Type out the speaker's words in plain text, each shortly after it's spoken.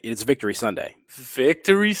It's Victory Sunday.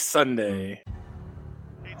 Victory Sunday.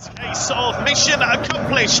 It's a case of mission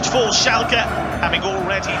accomplished for Schalke, having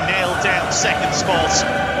already nailed down second spot,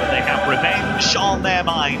 but they have revenge on their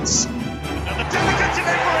minds. Another delicate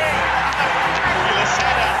delivery, and a fabulous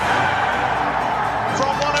header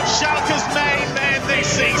from one of Schalke's main men this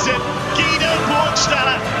season, Guido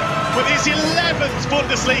Burgstaller, with his 11th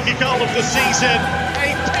Bundesliga goal of the season,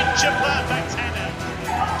 a picture-perfect header.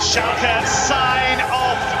 Schalke sign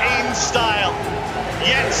off in style.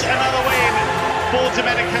 Yet another win for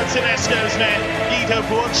Domenico Tedesco's men. Guido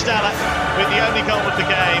Burgstaller with the only goal of the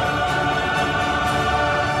game.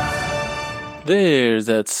 There's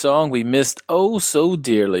that song we missed oh so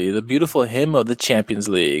dearly, the beautiful hymn of the Champions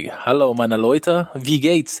League. Hallo meine Leute, wie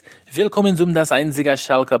geht's? Willkommen zum Das Einzige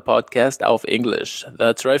Schalke Podcast auf English.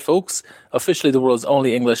 That's right, folks. Officially the world's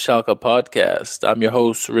only English Schalke podcast. I'm your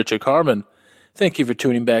host, Richard Carmen. Thank you for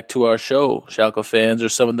tuning back to our show. Schalke fans are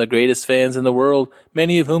some of the greatest fans in the world,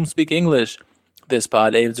 many of whom speak English. This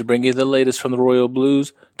pod aims to bring you the latest from the Royal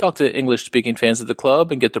Blues, talk to English-speaking fans of the club,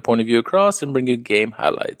 and get their point of view across, and bring you game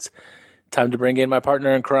highlights. Time to bring in my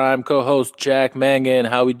partner in crime, co-host Jack Mangan.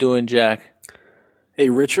 How we doing, Jack? Hey,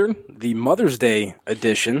 Richard, the Mother's Day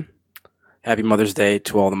edition. Happy Mother's Day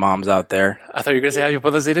to all the moms out there. I thought you were going to say Happy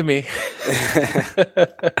Mother's Day to me.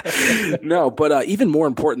 No, but even more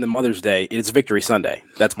important than Mother's Day, it's Victory Sunday.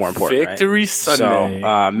 That's more important, Victory right? Sunday.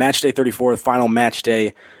 So, match day 34, the final match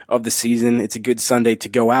day of the season. It's a good Sunday to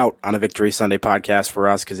go out on a Victory Sunday podcast for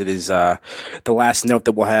us because it is the last note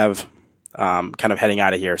that we'll have kind of heading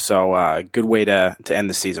out of here. So, good way to end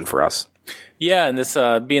the season for us. Yeah, and this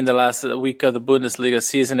being the last week of the Bundesliga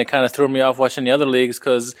season, it kind of threw me off watching the other leagues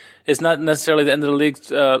because it's not necessarily the end of the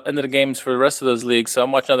leagues, end of the games for the rest of those leagues. So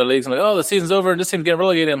I'm watching other leagues and I'm like, oh, the season's over and this team's getting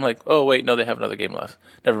relegated. I'm like, oh, wait, no, they have another game left.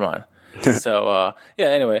 Never mind. So, yeah,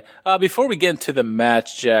 anyway, before we get into the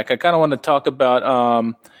match, Jack, I kind of want to talk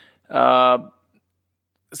about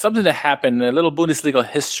something that happened, a little Bundesliga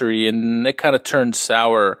history, and it kind of turned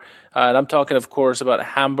sour. And I'm talking, of course, about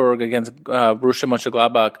Hamburg against Borussia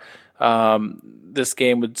Mönchengladbach. This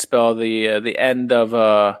game would spell the end of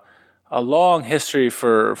a long history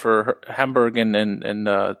for Hamburg in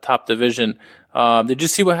top division. Did you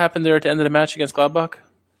see what happened there at the end of the match against Gladbach?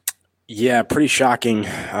 Yeah, pretty shocking,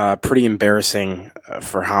 pretty embarrassing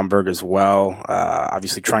for Hamburg as well.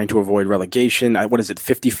 Obviously trying to avoid relegation. What is it,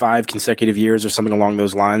 55 consecutive years or something along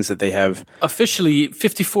those lines that they have? Officially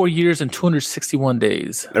 54 years and 261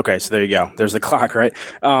 days. Okay, so there you go. There's the clock, right?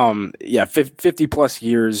 Yeah, 50 plus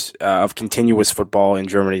years of continuous football in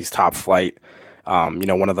Germany's top flight.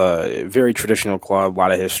 One of the very traditional club, a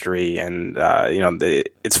lot of history, and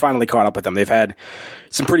it's finally caught up with them. They've had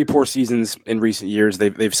some pretty poor seasons in recent years.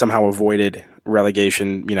 They've somehow avoided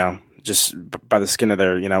relegation, just by the skin of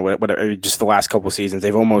their, whatever, just the last couple of seasons.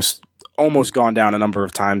 They've almost gone down a number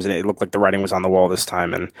of times, and it looked like the writing was on the wall this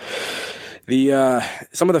time. And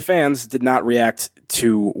some of the fans did not react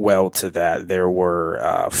too well to that. There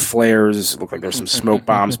were flares, looked like there were some smoke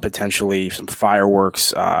bombs, potentially some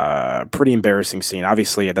fireworks. Pretty embarrassing scene.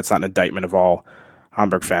 Obviously, that's not an indictment of all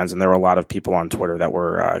Hamburg fans, and there were a lot of people on Twitter that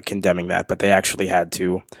were condemning that, but they actually had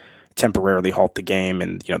to temporarily halt the game,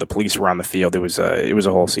 and the police were on the field. It was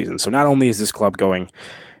a whole season. So not only is this club going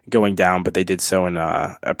down, but they did so in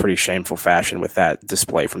a pretty shameful fashion with that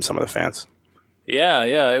display from some of the fans. Yeah,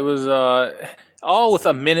 it was all with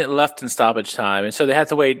a minute left in stoppage time. And so they had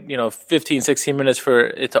to wait, 15, 16 minutes for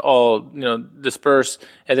it to all, disperse.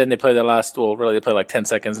 And then they played they played like 10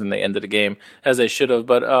 seconds and they ended the game as they should have.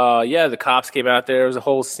 But, the cops came out there. It was a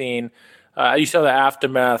whole scene. You saw the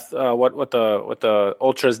aftermath, what the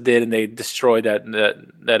Ultras did, and they destroyed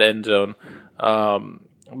that end zone.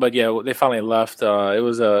 But yeah, they finally left. It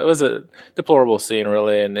was a deplorable scene,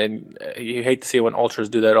 really, and you hate to see when Ultras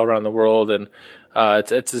do that all around the world. And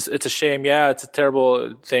it's a shame. Yeah, it's a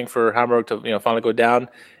terrible thing for Hamburg to finally go down.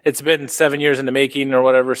 It's been 7 years in the making, or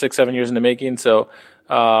whatever, 6-7 years in the making. So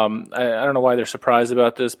I don't know why they're surprised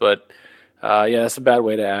about this, but it's a bad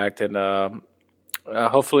way to act. And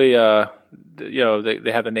hopefully,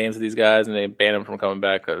 they have the names of these guys and they ban them from coming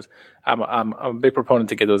back, because I'm a big proponent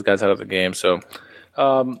to get those guys out of the game. So.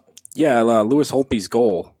 Lewis Holtby's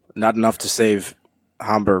goal, not enough to save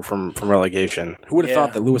Hamburg from relegation. Who would have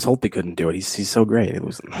thought that Lewis Holtby couldn't do it? He's so great. It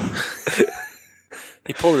was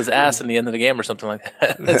He pulled his ass in the end of the game or something like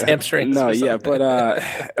that. His hamstrings. No, yeah, but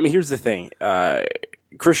here's the thing.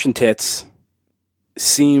 Christian Titz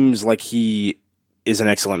seems like he is an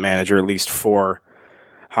excellent manager, at least for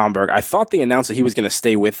Hamburg. I thought they announced that he was going to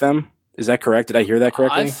stay with them Is that correct? Did I hear that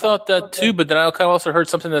correctly? I thought that too, but then I kind of also heard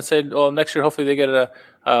something that said, well, next year hopefully they get a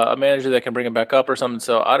manager that can bring him back up or something.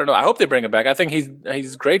 So I don't know. I hope they bring him back. I think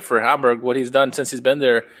he's great for Hamburg. What he's done since he's been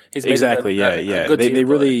there, he's made exactly. a good team They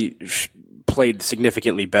really played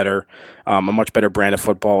significantly better, a much better brand of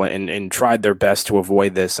football, and tried their best to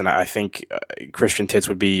avoid this. And I think Christian Titz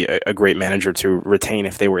would be a great manager to retain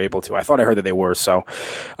if they were able to. I thought I heard that they were. So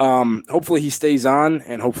hopefully he stays on,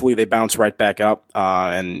 and hopefully they bounce right back up.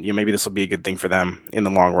 And maybe this will be a good thing for them in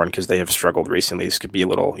the long run because they have struggled recently. This could be a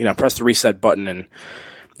little, press the reset button and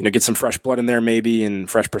get some fresh blood in there maybe and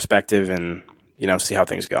fresh perspective and see how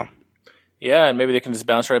things go. Yeah, and maybe they can just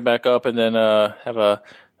bounce right back up and then have a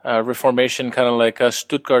reformation, kind of like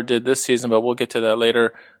Stuttgart did this season, but we'll get to that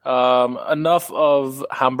later. Enough of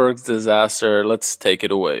Hamburg's disaster. Let's take it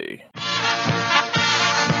away.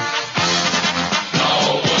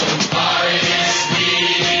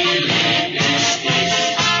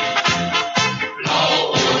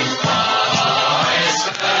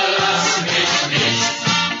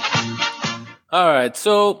 All right,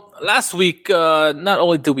 so last week, not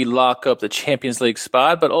only did we lock up the Champions League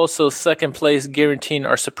spot, but also second place, guaranteeing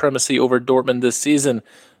our supremacy over Dortmund this season.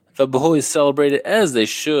 The boys celebrated as they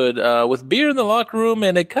should, with beer in the locker room,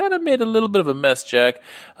 and it kind of made a little bit of a mess, Jack.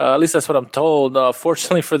 At least that's what I'm told.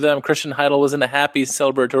 Fortunately for them, Christian Heidel was in a happy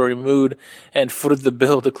celebratory mood and footed the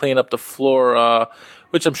bill to clean up the floor,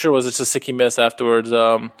 which I'm sure was just a sicky mess afterwards.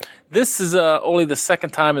 This is only the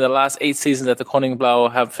second time in the last 8 seasons that the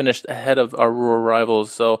Koningblau have finished ahead of our rural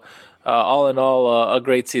rivals. So, all in all, a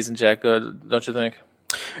great season, Jack. Don't you think?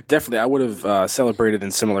 Definitely. I would have celebrated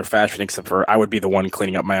in similar fashion, except for I would be the one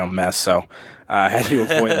cleaning up my own mess. So I had to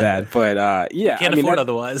avoid that. But, yeah. Can't afford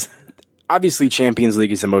otherwise. Obviously, Champions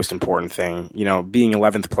League is the most important thing. Being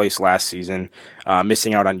 11th place last season,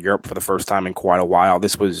 missing out on Europe for the first time in quite a while.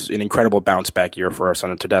 This was an incredible bounce back year for us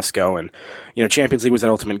under Tedesco, and Champions League was that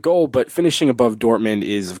ultimate goal. But finishing above Dortmund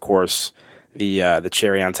is, of course, the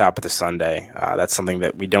cherry on top of the sundae. That's something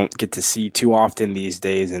that we don't get to see too often these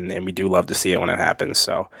days, and we do love to see it when it happens.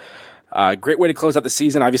 So. Great way to close out the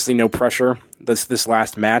season. Obviously, no pressure. This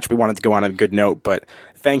last match, we wanted to go on a good note, but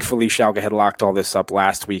thankfully, Schalke had locked all this up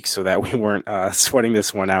last week so that we weren't sweating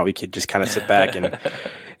this one out. We could just kind of sit back and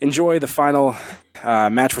enjoy the final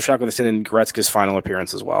match for Schalke this and Goretzka's final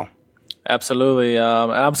appearance as well. Absolutely.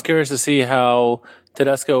 I'm curious to see how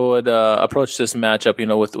Tedesco would approach this matchup,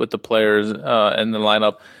 with the players and the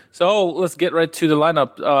lineup. So let's get right to the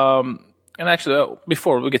lineup. And actually,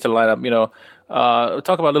 before we get to the lineup, we'll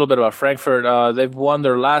talk about a little bit about Frankfurt. They've won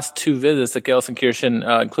their last 2 visits to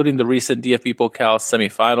Gelsenkirchen, including the recent DFB Pokal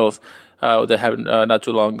semifinals that happened not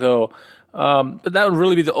too long ago. But that would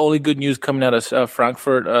really be the only good news coming out of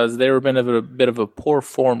Frankfurt, as they've been a bit of a poor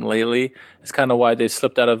form lately. It's kind of why they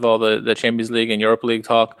slipped out of all the Champions League and Europa League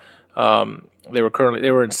talk. They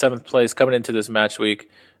were in 7th place coming into this match week,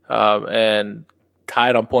 and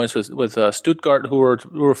tied on points with Stuttgart, who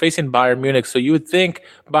were facing Bayern Munich. So you would think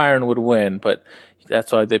Bayern would win, but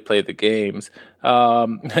that's why they played the games.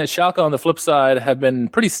 Schalke, on the flip side, have been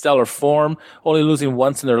pretty stellar form, only losing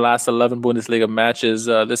once in their last 11 Bundesliga matches.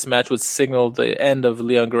 This match would signal the end of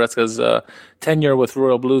Leon Goretzka's tenure with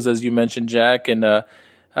Royal Blues, as you mentioned, Jack. And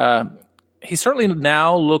he certainly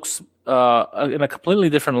now looks in a completely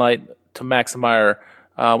different light to Max Meyer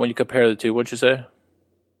when you compare the two, wouldn't you say?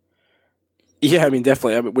 Yeah,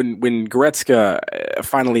 definitely. When Goretzka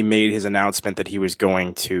finally made his announcement that he was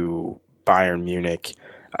going to Bayern Munich,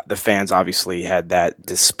 the fans obviously had that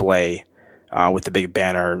display with the big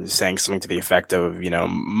banner saying something to the effect of,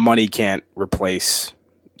 money can't replace,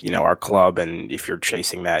 our club, and if you're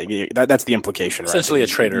chasing that, that's the implication, right? Essentially a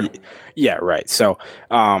traitor. Yeah, right. So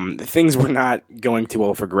things were not going too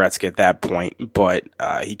well for Goretzka at that point, but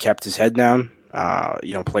he kept his head down,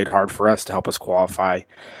 played hard for us to help us qualify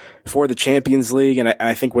for the Champions League. And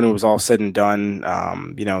I think when it was all said and done,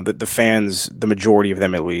 the fans, the majority of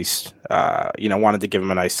them at least, wanted to give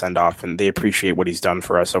him a nice send-off, and they appreciate what he's done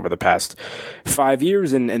for us over the past 5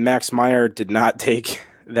 years. And Max Meyer did not take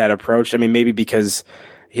that approach. Maybe because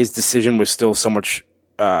his decision was still so much,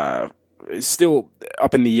 still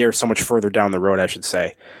up in the air, so much further down the road, I should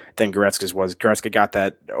say, than Goretzka's was. Goretzka got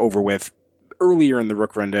that over with earlier in the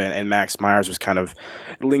Rückrunde, and Max Meyer's was kind of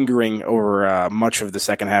lingering over much of the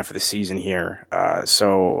second half of the season here.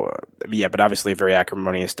 But obviously a very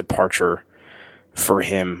acrimonious departure for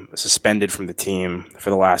him, suspended from the team for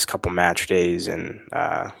the last couple match days, and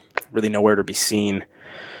really nowhere to be seen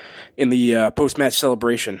in the post-match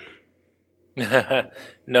celebration.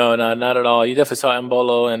 No, not at all. You definitely saw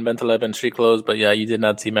Mbolo and Bentaleb in street clothes, but yeah, you did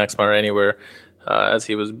not see Max Meyer anywhere as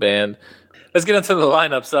he was banned. Let's get into the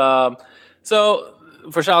lineups. So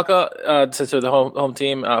for Schalke, since they're the home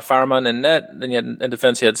team, Farman and net. Then you had in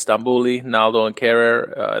defense, you had Stambouli, Naldo, and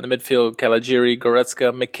Kerrer. In the midfield, Caligiuri,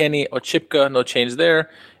 Goretzka, McKennie, Ochipka. No change there.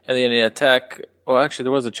 And then in the attack, well, actually,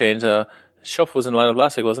 there was a change. Schopf was in the lineup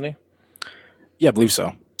last week, wasn't he? Yeah, I believe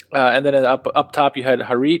so. And then up top, you had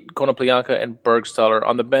Harit, Konoplyanka, and Bergstaller.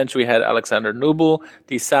 On the bench, we had Alexander Nubel,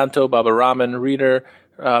 Di Santo, Baba Rahman, Reeder,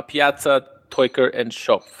 Piazza, Teucher, and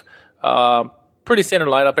Schopf. Pretty standard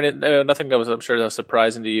lineup, and nothing that I'm sure that was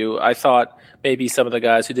surprising to you. I thought maybe some of the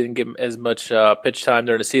guys who didn't get as much pitch time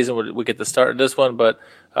during the season would get the start in this one, but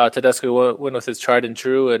Tedesco went with his tried and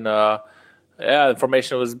true, and the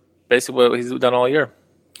formation was basically what he's done all year.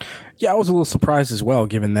 Yeah, I was a little surprised as well,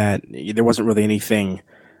 given that there wasn't really anything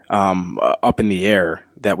up in the air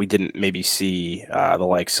that we didn't maybe see the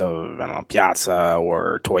likes of Piazza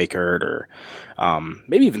or Teuchert or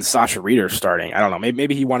maybe even Sasha Reeder starting. I don't know.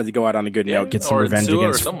 Maybe he wanted to go out on a good note, get some revenge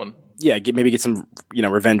against someone. Yeah, get some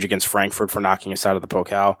revenge against Frankfurt for knocking us out of the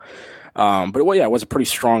Pokal. But it was a pretty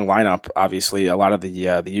strong lineup. Obviously, a lot of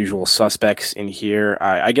the usual suspects in here.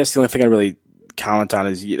 I guess the only thing I really comment on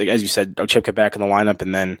is, as you said, Ochipka back in the lineup,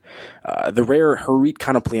 and then the rare Harit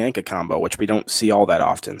Konoplyanka combo, which we don't see all that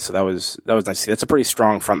often. So that was nice to see. That's a pretty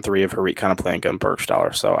strong front three of Harit Konoplyanka and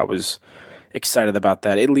Bergstaller. So I was excited about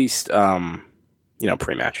that, at least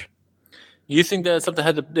pre-match. You think that something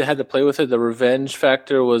they had to play with it? The revenge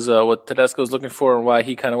factor was what Tedesco was looking for, and why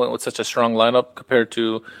he kind of went with such a strong lineup compared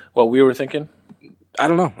to what we were thinking? I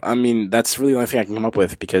don't know. I mean, that's really the only thing I can come up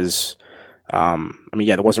with because,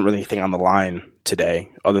 there wasn't really anything on the line today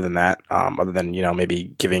other than that, other than,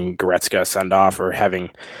 maybe giving Goretzka a send-off or having,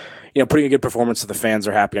 putting a good performance so the fans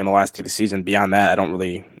are happy on the last day of the season. Beyond that, I don't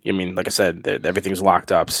really, like I said, everything's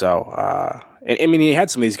locked up. So, he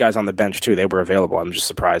had some of these guys on the bench too. They were available. I'm just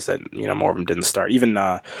surprised that, more of them didn't start. Even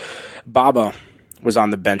Baba was on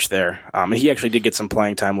the bench there. And he actually did get some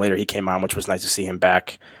playing time later. He came on, which was nice to see him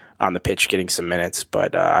back on the pitch getting some minutes.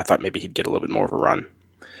 But I thought maybe he'd get a little bit more of a run.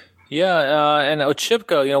 Yeah, and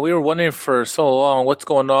Ochipka, we were wondering for so long what's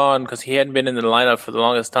going on because he hadn't been in the lineup for the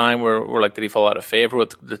longest time. We're like, did he fall out of favor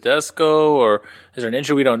with Tedesco, or is there an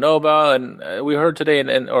injury we don't know about? And we heard today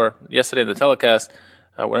or yesterday in the telecast,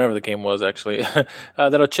 whenever the game was actually, that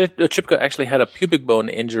Ochipka actually had a pubic bone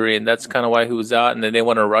injury, and that's kind of why he was out. And then they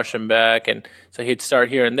want to rush him back, and so he'd start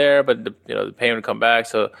here and there, but the pain would come back.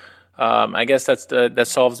 So I guess that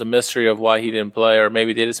solves the mystery of why he didn't play, or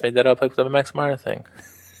maybe they just made that up like the Max Meyer thing.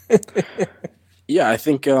 Yeah, I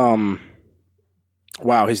think.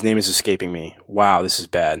 Wow, his name is escaping me. Wow, this is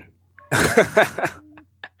bad.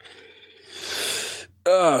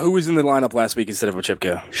 Who was in the lineup last week instead of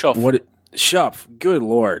Ochipka? Schopf. Schopf. Good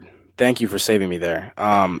Lord. Thank you for saving me there.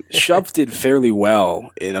 Schopf did fairly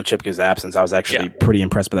well in Ochipka's absence. I was actually pretty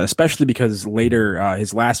impressed by that, especially because later,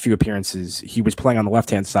 his last few appearances, he was playing on the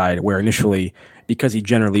left-hand side, where initially, because he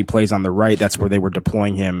generally plays on the right, that's where they were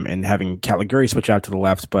deploying him and having Caligiuri switch out to the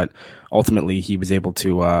left. But ultimately, he was able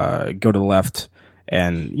to go to the left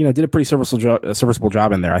and did a pretty serviceable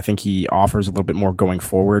job in there. I think he offers a little bit more going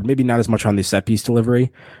forward. Maybe not as much on the set piece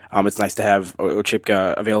delivery. It's nice to have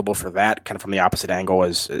Ochipka available for that, kind of from the opposite angle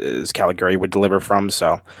as Caligiuri would deliver from.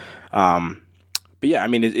 So, but yeah, I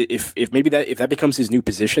mean, if that becomes his new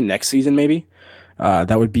position next season, maybe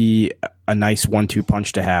that would be a nice 1-2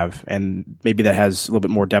 punch to have, and maybe that has a little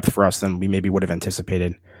bit more depth for us than we maybe would have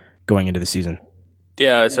anticipated going into the season.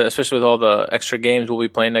 Yeah, especially with all the extra games we'll be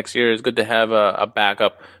playing next year, it's good to have a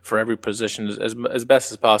backup for every position as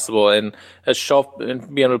best as possible. And as Schopf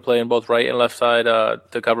being able to play in both right and left side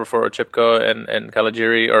to cover for Ochipka and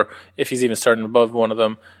Caligiuri, or if he's even starting above one of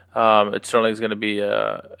them, it certainly is going to be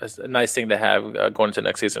a nice thing to have going into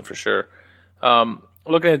next season for sure.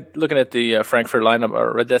 Looking at the Frankfurt lineup,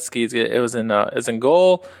 Radetzky is in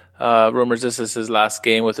goal. Rumors this is his last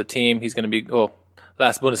game with the team. He's going to be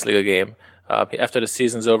last Bundesliga game. After the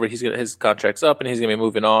season's over, his contract's up and he's going to be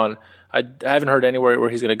moving on. I haven't heard anywhere where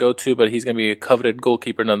he's going to go to, but he's going to be a coveted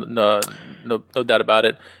goalkeeper, no doubt about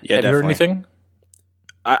it. Yeah, have you heard anything?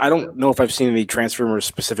 I don't know if I've seen any transfer rumors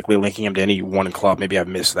specifically linking him to any one club. Maybe I've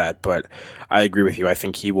missed that, but I agree with you. I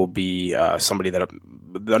think he will be somebody that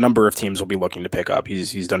a number of teams will be looking to pick up.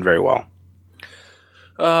 He's done very well.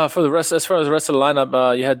 As far as the rest of the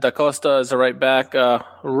lineup, you had Da Costa as a right back.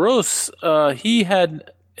 Roos,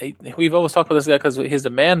 we've always talked about this guy because he's the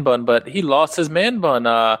man bun, but he lost his man bun.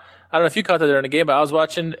 I don't know if you caught that during the game, but I was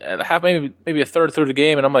watching maybe a third through the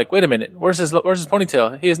game, and I'm like, wait a minute, where's his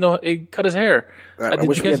ponytail? He cut his hair. I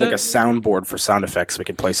wish we had like a soundboard for sound effects. So we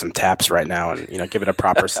could play some taps right now and give it a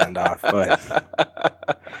proper send off. But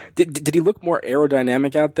did he look more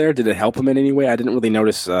aerodynamic out there? Did it help him in any way? I didn't really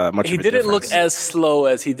notice much. He of a didn't difference. look as slow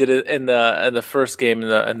as he did it in the first game in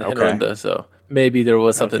the Hinrunde, so maybe there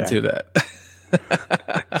was something to that.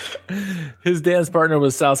 His dance partner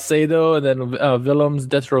was Salcedo, and then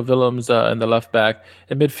Detro Willems in the left back.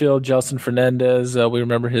 In midfield, Gelson Fernandez. We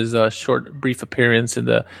remember his brief appearance in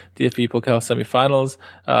the DFB Pokal semifinals.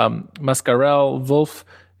 Mascarell, Wolf,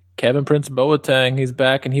 Kevin Prince Boateng. He's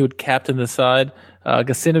back, and he would captain the side.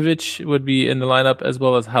 Gacinovic would be in the lineup, as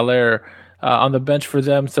well as Haller. On the bench for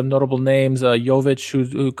them, some notable names: Jovic,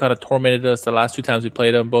 who kind of tormented us the last two times we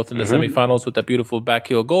played him, both in the semifinals with that beautiful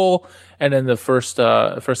backheel goal, and then the first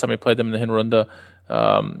time we played them in the Hinrunde,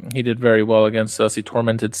 he did very well against us. He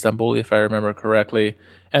tormented Stambouli, if I remember correctly.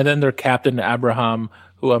 And then their captain Abraham,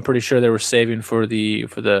 who I'm pretty sure they were saving for the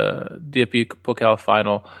DFB Pokal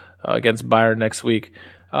final against Bayern next week.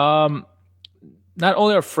 Not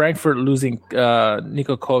only are Frankfurt losing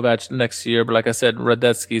Niko Kovac next year, but like I said,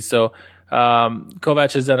 Radetzky. So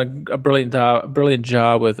Kovac has done a brilliant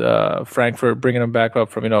job with Frankfurt, bringing them back up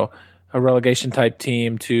from a relegation type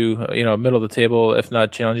team to middle of the table, if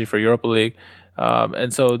not challenging for Europa League.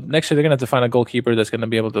 And so next year they're going to have to find a goalkeeper that's going to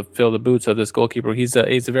be able to fill the boots of this goalkeeper. He's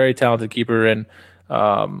a very talented keeper, and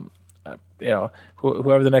whoever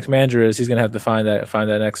the next manager is, he's going to have to find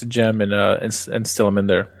that next gem and still him in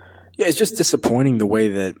there. Yeah, it's just disappointing the way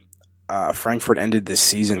that Frankfurt ended this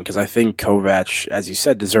season, because I think Kovac, as you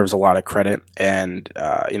said, deserves a lot of credit, and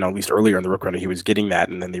at least earlier in the Rook Runner he was getting that,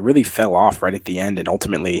 and then they really fell off right at the end and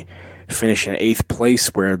ultimately finished in 8th place,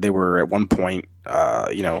 where they were at one point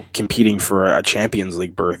competing for a Champions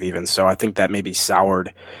League berth even. So I think that maybe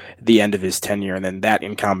soured the end of his tenure, and then that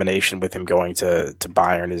in combination with him going to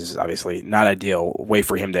Bayern is obviously not ideal way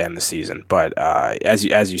for him to end the season. But as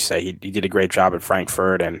you say, he did a great job at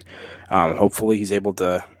Frankfurt, and hopefully he's able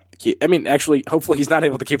to hopefully he's not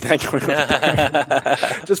able to keep that going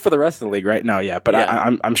just for the rest of the league, right? No, yeah, but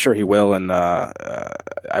yeah. I'm sure he will, and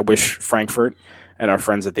I wish Frankfurt and our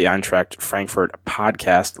friends at the Eintracht Frankfurt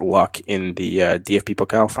podcast luck in the DFB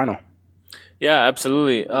Pokal final. Yeah,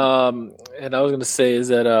 absolutely. And I was going to say is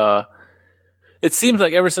that it seems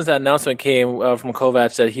like ever since that announcement came from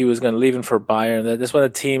Kovac that he was going to leave him for Bayern, that this when the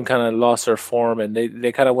team kind of lost their form, and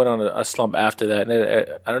they kind of went on a slump after that.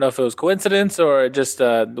 And I don't know if it was coincidence or just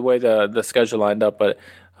the way the schedule lined up, but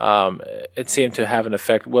it seemed to have an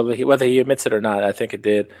effect, whether he admits it or not. I think it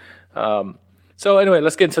did. So anyway,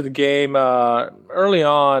 let's get into the game. Early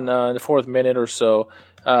on in the 4th minute or so,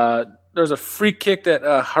 there's a free kick that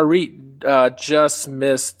Harit just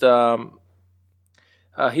missed.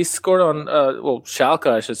 He scored on, Schalke,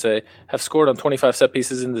 I should say, have scored on 25 set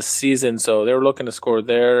pieces in the season, so they were looking to score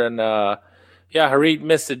there. And,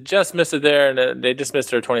 Harit just missed it there, and they just missed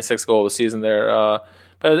their 26th goal of the season there.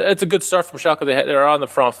 But it's a good start from Schalke. They're on the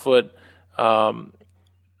front foot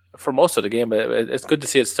for most of the game, but it's good to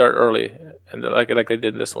see it start early, and like they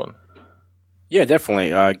did in this one. Yeah, definitely.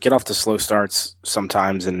 Get off to slow starts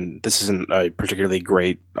sometimes, and this isn't a particularly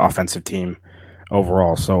great offensive team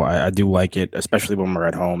overall. So I do like it, especially when we're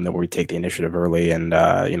at home, that we take the initiative early and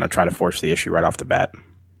try to force the issue right off the bat.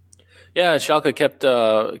 Yeah, Schalke kept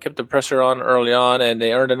the pressure on early on, and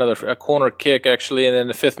they earned a corner kick actually, and in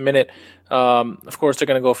the 5th minute, of course they're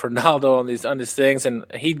going to go for Naldo on these things, and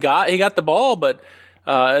he got the ball, but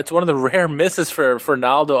it's one of the rare misses for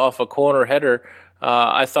Naldo off a corner header.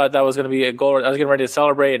 I thought that was going to be a goal. I was getting ready to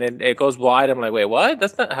celebrate, and it goes wide. I'm like, wait, what?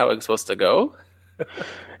 That's not how it's supposed to go.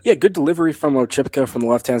 Yeah, good delivery from Ochipka from the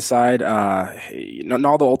left-hand side.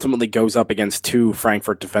 Naldo ultimately goes up against 2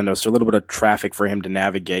 Frankfurt defenders, so a little bit of traffic for him to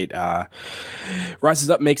navigate. Rises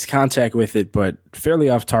up, makes contact with it, but fairly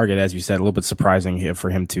off target, as you said. A little bit surprising for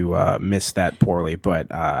him to miss that poorly,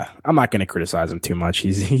 but I'm not going to criticize him too much.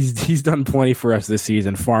 He's done plenty for us this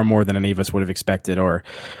season, far more than any of us would have expected or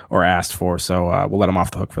asked for, so we'll let him off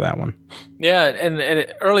the hook for that one. Yeah, and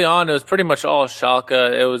early on, it was pretty much all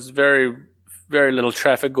Schalke. It was very very little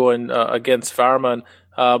traffic going against Fährmann,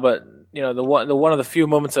 but the one of the few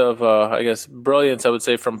moments of brilliance, I would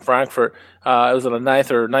say, from Frankfurt. It was in the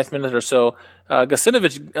 9th minute or so.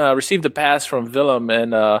 Gacinovic received a pass from Willem,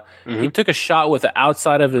 and he took a shot with the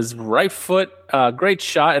outside of his right foot. Great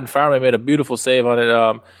shot, and Fährmann made a beautiful save on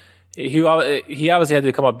it. He obviously had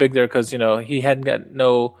to come up big there because he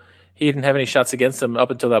didn't have any shots against him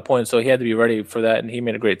up until that point, so he had to be ready for that, and he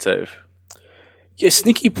made a great save. Yeah,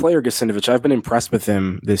 sneaky player Gacinovic. I've been impressed with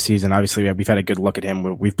him this season. Obviously, we've had a good look at him.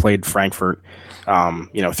 We've played Frankfurt,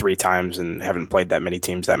 3 times and haven't played that many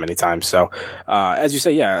teams that many times. So, as you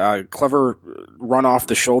say, clever run off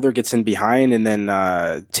the shoulder, gets in behind, and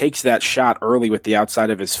then takes that shot early with the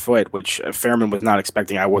outside of his foot, which Fairman was not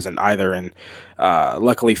expecting. I wasn't either. And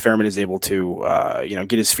luckily, Fairman is able to,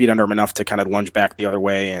 get his feet under him enough to kind of lunge back the other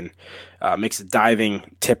way and makes a diving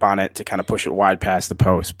tip on it to kind of push it wide past the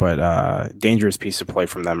post. But dangerous piece of play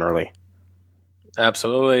from them early.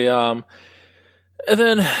 Absolutely. And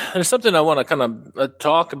then there's something I want to kind of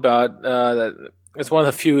talk about that it's one of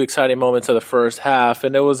the few exciting moments of the first half.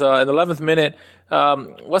 And it was in the 11th minute,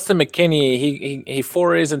 Weston McKennie, he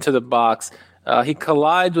forays into the box. He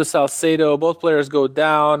collides with Salcedo. Both players go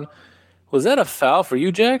down. Was that a foul for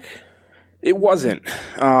you, Jack? It wasn't.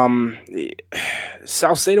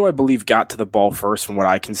 Salcedo, I believe, got to the ball first from what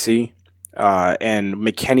I can see. And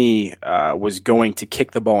McKennie was going to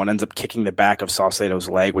kick the ball and ends up kicking the back of Salcedo's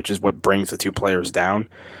leg, which is what brings the two players down.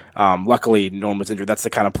 Luckily, no one was injured. That's the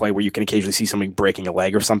kind of play where you can occasionally see somebody breaking a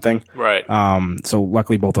leg or something. Right. So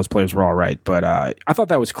luckily, both those players were all right. But I thought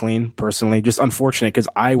that was clean, personally. Just unfortunate because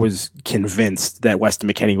I was convinced that Weston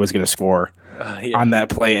McKennie was going to score on that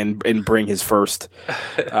play and bring his first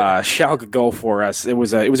Schalke goal for us. It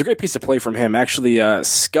was a great piece of play from him. Actually,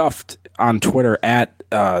 scuffed on Twitter at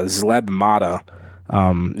Zlebmada,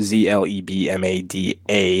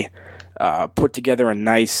 Zlebmada, put together a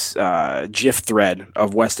nice GIF thread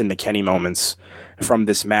of Weston McKennie moments from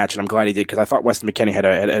this match, and I'm glad he did because I thought Weston McKennie had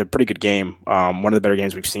a pretty good game, one of the better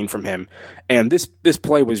games we've seen from him. And this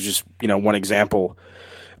play was just one example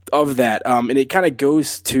of that, and it kind of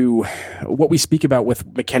goes to what we speak about with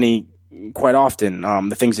McKennie quite often,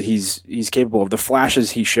 the things that he's capable of, the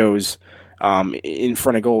flashes he shows in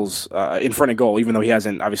front of goal, even though he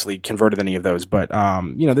hasn't obviously converted any of those. But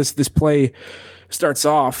this play starts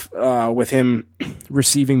off with him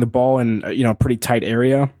receiving the ball in a pretty tight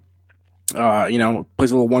area. Plays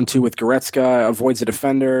a little 1-2 with Goretzka, avoids the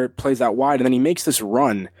defender, plays out wide, and then he makes this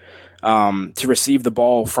run to receive the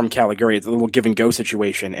ball from Caligari. It's a little give and go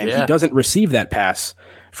situation, and he doesn't receive that pass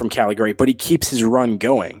from Caligari, but he keeps his run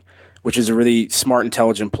going, which is a really smart,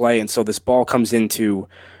 intelligent play. And so this ball comes into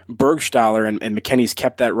Bergstaller, and McKennie's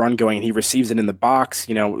kept that run going, and he receives it in the box.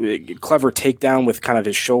 Clever takedown with kind of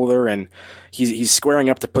his shoulder, and he's squaring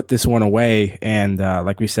up to put this one away. And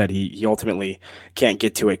like we said, he ultimately can't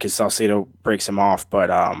get to it because Salcedo breaks him off. But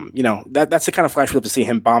that's the kind of flash we love to see,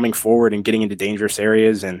 him bombing forward and getting into dangerous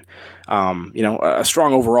areas, and a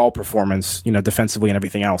strong overall performance, defensively and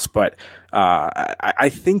everything else. But I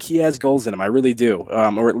think he has goals in him. I really do,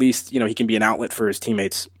 or at least he can be an outlet for his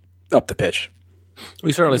teammates up the pitch.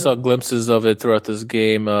 We certainly saw glimpses of it throughout this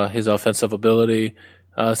game, his offensive ability.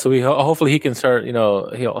 So hopefully he can start,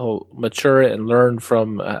 he'll mature it and learn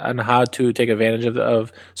from on how to take advantage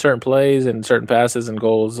of certain plays, and certain passes and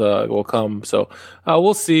goals will come. So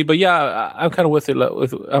we'll see. But yeah, I'm kind of with it.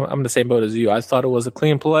 I'm in the same boat as you. I thought it was a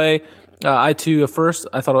clean play. I too, at first,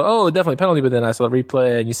 I thought, definitely penalty, but then I saw the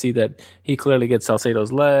replay and you see that he clearly gets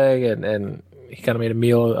Salcedo's leg, and he kind of made a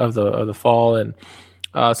meal of the fall. And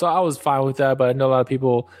so I was fine with that, but I know a lot of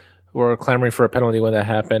people were clamoring for a penalty when that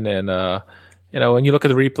happened. And when you look at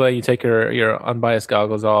the replay, you take your unbiased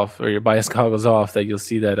goggles off, or your biased goggles off, that you'll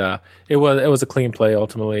see that it was a clean play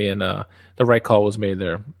ultimately, and the right call was made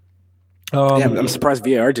there. I'm surprised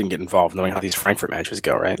VAR didn't get involved, knowing how these Frankfurt matches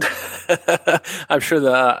go, right? I'm sure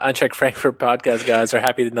the Unchecked Frankfurt podcast guys are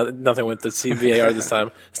happy that nothing went to see VAR this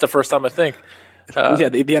time. It's the first time, I think.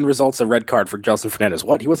 The end result's a red card for Gelson Fernandez.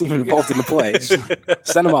 What? He wasn't even involved in the play.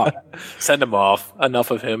 Send him off. Send him off.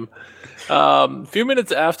 Enough of him. A few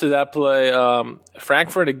minutes after that play,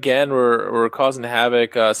 Frankfurt again were causing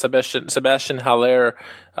havoc. Sebastian Haller,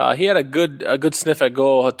 he had a good sniff at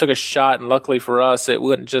goal. Took a shot, and luckily for us, it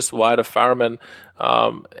went just wide of Fairman.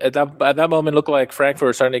 At that moment, it looked like Frankfurt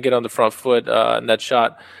was starting to get on the front foot. And that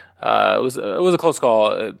shot, it was a close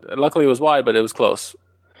call. Luckily, it was wide, but it was close.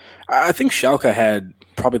 I think Schalke had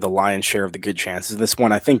probably the lion's share of the good chances. This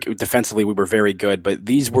one, I think defensively we were very good, but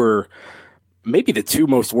these were maybe the two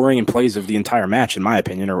most worrying plays of the entire match, in my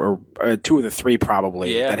opinion, or two of the three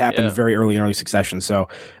probably that happened very early in early succession. So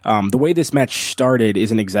the way this match started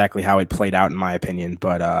isn't exactly how it played out, in my opinion.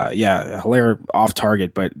 But Haller off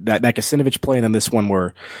target, but that Gacinovic play and then this one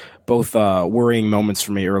were both worrying moments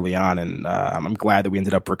for me early on, and I'm glad that we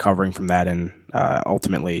ended up recovering from that and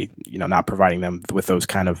ultimately, not providing them with those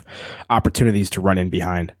kind of opportunities to run in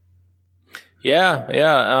behind.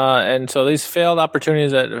 And so these failed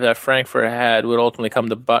opportunities that Frankfurt had would ultimately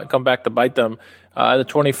come back to bite them. In the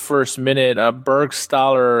 21st minute,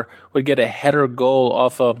 Bergstaller would get a header goal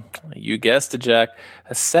off of, you guessed it, Jack,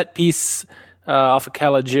 a set piece off of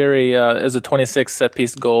Caligiuri. Is a 26th set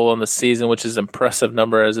piece goal on the season, which is an impressive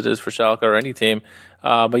number as it is for Schalke or any team.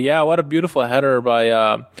 But yeah, what a beautiful header by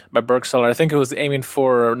Bergstaller. I think it was aiming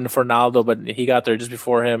for Naldo, but he got there just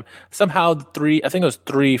before him. Somehow three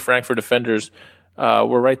Frankfurt defenders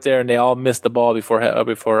were right there, and they all missed the ball before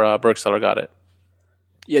Bergstaller got it.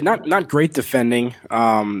 Yeah, not great defending.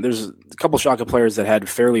 There's a couple Schalke players that had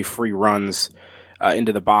fairly free runs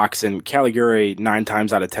into the box, and Caligiuri 9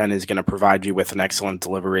 times out of 10 is going to provide you with an excellent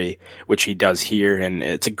delivery, which he does here, and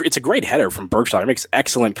it's a great header from Bergstaller. It makes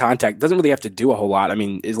excellent contact. Doesn't really have to do a whole lot. I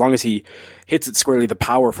mean, as long as he hits it squarely, the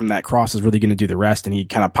power from that cross is really going to do the rest, and he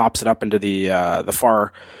kind of pops it up into the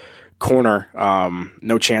far corner.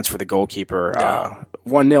 No chance for the goalkeeper.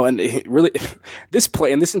 1-0, and it really this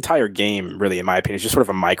play and this entire game, really, in my opinion, is just sort of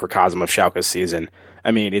a microcosm of Schalke's season. I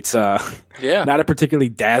mean, it's not a particularly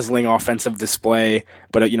dazzling offensive display,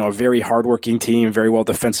 but a very hardworking team, very well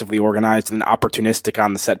defensively organized, and opportunistic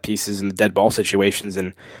on the set pieces and the dead ball situations,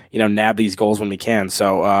 and nab these goals when we can.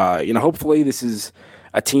 So hopefully this is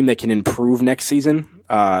a team that can improve next season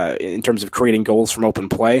in terms of creating goals from open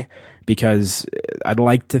play, because I'd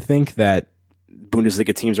like to think that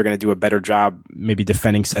Bundesliga teams are going to do a better job maybe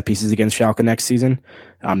defending set pieces against Schalke next season,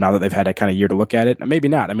 now that they've had a kind of year to look at it. Maybe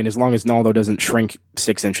not. I mean, as long as Naldo doesn't shrink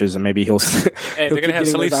 6 inches, and maybe he'll they're going to have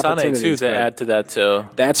Salif Sane, too, to add to that, too.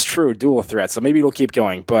 That's true, dual threat, so maybe it'll keep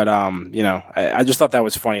going. But, I just thought that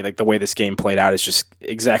was funny. Like, the way this game played out is just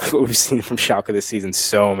exactly what we've seen from Schalke this season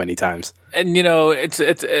so many times. And,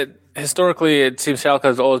 historically, it seems Schalke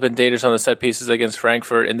has always been dangerous on the set pieces against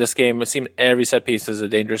Frankfurt. In this game, it seemed every set piece is a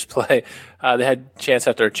dangerous play. They had chance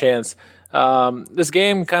after chance. This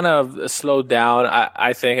game kind of slowed down,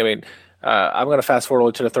 I think. I mean, I'm going to fast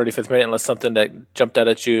forward to the 35th minute unless something that jumped out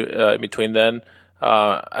at you in between then.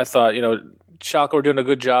 I thought, Schalke were doing a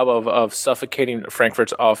good job of suffocating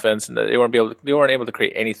Frankfurt's offense, and they weren't able to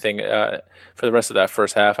create anything for the rest of that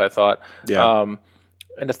first half, I thought. Yeah.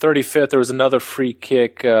 In the 35th, there was another free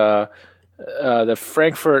kick. The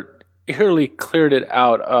Frankfurt eerily cleared it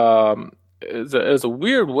out. It was a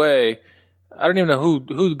weird way. I don't even know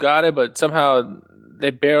who got it, but somehow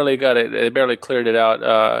they barely got it. They barely cleared it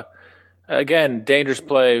out. Again, dangerous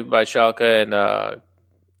play by Schalke,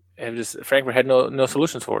 and Frankfurt had no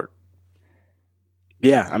solutions for it.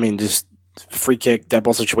 Yeah, I mean, just free kick, dead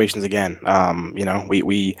ball situations again.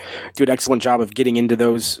 We do an excellent job of getting into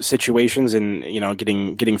those situations and,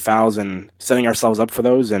 getting fouls and setting ourselves up for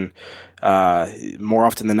those. And more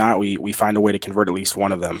often than not, we find a way to convert at least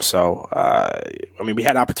one of them. So, we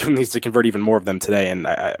had opportunities to convert even more of them today. And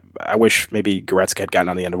I wish maybe Goretzka had gotten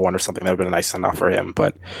on the end of one or something. That would have been a nice send-off for him.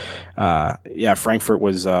 But, Frankfurt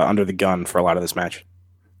was under the gun for a lot of this match.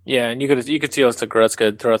 Yeah, and you could see also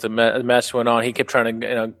Goretzka throughout the match went on. He kept trying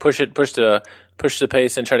to push the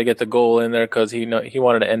pace and try to get the goal in there because he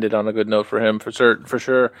wanted to end it on a good note for him for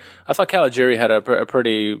sure. I thought Caligiuri had a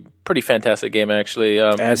pretty fantastic game actually.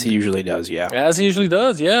 As he usually does, yeah. As he usually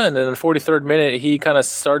does, yeah. And then in the 43rd minute, he kind of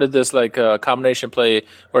started this combination play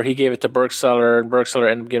where he gave it to Bergstaller, and Bergstaller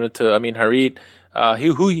ended up giving it to Amin Harit.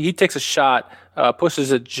 He takes a shot.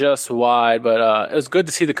 Pushes it just wide, but it was good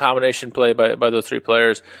to see the combination play by those three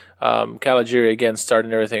players. Caligiuri again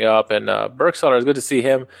starting everything up, and Bergstaller, is good to see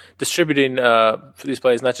him distributing for these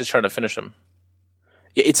plays, not just trying to finish them.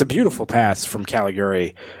 It's a beautiful pass from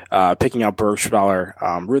Caligiuri, picking out Bergstaller,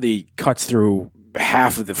 really cuts through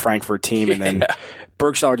half of the Frankfurt team, and then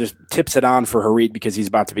Bergstaller just tips it on for Harit because he's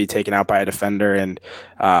about to be taken out by a defender. And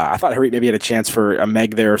I thought Harit maybe had a chance for a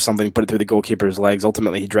Meg there or something, put it through the goalkeeper's legs.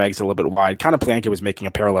 Ultimately, he drags it a little bit wide. Kind of Planke was making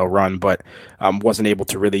a parallel run, but wasn't able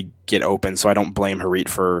to really get open. So I don't blame Harit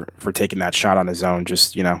for taking that shot on his own.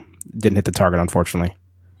 Just, didn't hit the target, unfortunately.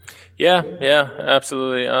 Yeah,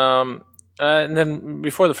 absolutely. And then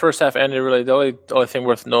before the first half ended, really, the only thing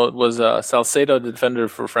worth note was Salcedo, the defender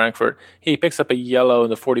for Frankfurt. He picks up a yellow in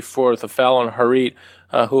the 44th, a foul on Harit,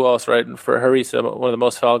 who else, right? For Harit, one of the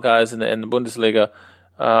most foul guys in the Bundesliga.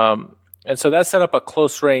 And so that set up a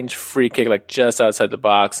close-range free kick, just outside the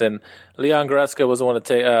box. And Leon Goretzka was the one to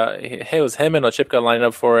take. It was him and Oczipka lining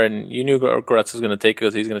up for it, and you knew Goretzka was going to take it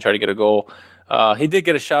because he's going to try to get a goal. He did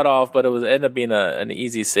get a shot off, but it ended up being an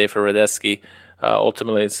easy save for Radetzky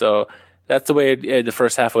ultimately. So that's the way the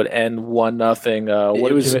first half would end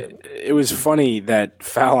 1-0. It was funny that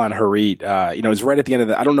foul on Harit. It was right at the end of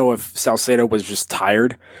the. I don't know if Salcedo was just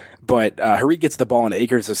tired, but Harit gets the ball in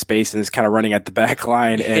acres of space and is kind of running at the back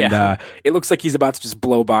line, and it looks like he's about to just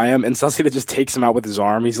blow by him, and Salcedo just takes him out with his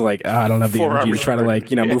arm. He's like, I don't have the energy to try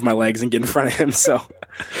to move my legs and get in front of him. So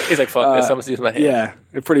he's like, fuck this, I'm gonna use my hand. Yeah,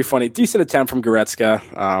 pretty funny. Decent attempt from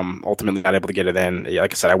Goretzka. Ultimately not able to get it in. Yeah,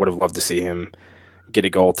 like I said, I would have loved to see him get a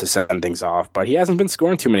goal to send things off, but he hasn't been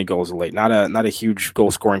scoring too many goals of late. Not a huge goal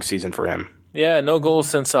scoring season for him. Yeah, no goals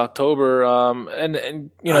since October.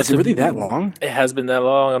 Is it really that long? It has been that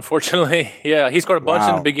long, unfortunately. Yeah, he scored a bunch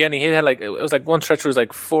in the beginning. He had it was like one stretch where it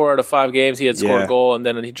was 4 out of 5 games he had scored a goal, and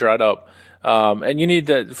then he dried up. And you need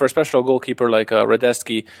that for a special goalkeeper like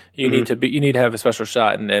Radetzky. You need to have a special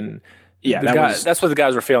shot, and that's what the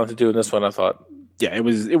guys were failing to do in this one, I thought. Yeah, it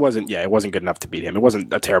wasn't good enough to beat him. It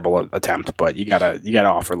wasn't a terrible attempt, but you gotta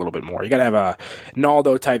offer a little bit more. You gotta have a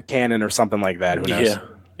Naldo type cannon or something like that. Who knows?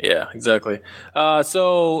 Yeah, exactly.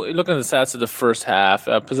 So looking at the stats of the first half,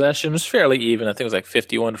 possession was fairly even. I think it was like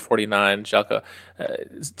 51-49. Schalke.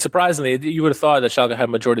 Surprisingly, you would have thought that Schalke had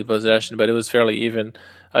majority of possession, but it was fairly even.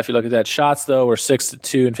 If you look at that, shots though were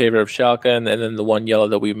 6-2 in favor of Schalke, and then the one yellow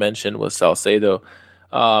that we mentioned was Salcedo.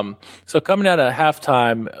 So coming out of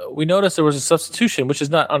halftime, we noticed there was a substitution, which is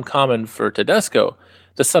not uncommon for Tedesco.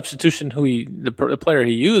 The substitution the player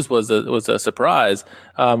he used was a surprise.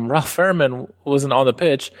 Ralf Fährmann wasn't on the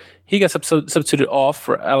pitch. He got substituted off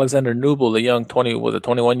for Alexander Nubel, the young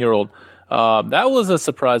 21-year-old. That was a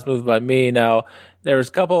surprise move by me. Now there was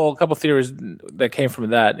a couple theories that came from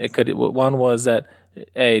that. One was that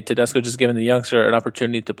Tedesco just giving the youngster an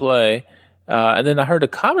opportunity to play, and then I heard a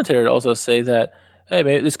commentator also say that, hey,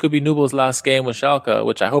 maybe this could be Nubel's last game with Schalke,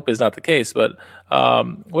 which I hope is not the case. But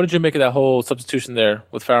what did you make of that whole substitution there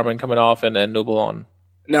with Fährmann coming off and Nubel on?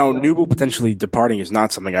 Now, Nubel potentially departing is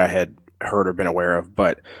not something I had heard or been aware of.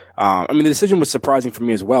 But, the decision was surprising for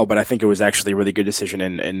me as well. But I think it was actually a really good decision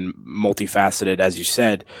and multifaceted, as you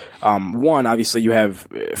said. One, obviously, you have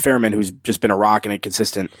Fährmann, who's just been a rock and a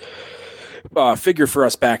consistent figure for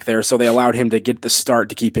us back there, so they allowed him to get the start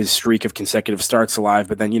to keep his streak of consecutive starts alive.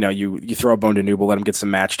 But then you throw a bone to Nubel, let him get some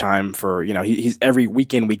match time for he's every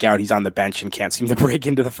week in, week out he's on the bench and can't seem to break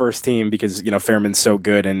into the first team because Fährmann's so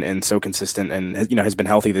good and so consistent and has been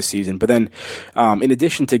healthy this season. But then in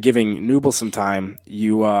addition to giving Nubel some time,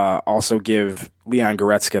 you also give Leon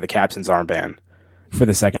Goretzka the captain's armband for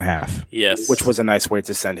the second half. Yes, which was a nice way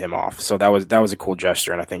to send him off. So that was a cool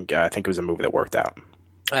gesture, and I think it was a move that worked out.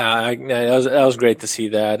 That was great to see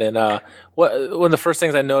that. And one of the first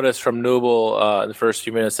things I noticed from Nubel in the first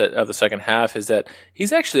few minutes of the second half is that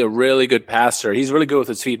he's actually a really good passer. He's really good with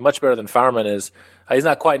his feet, much better than Fährmann is. He's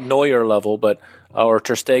not quite Neuer level, or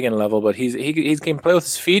Ter Stegen level, but he can play with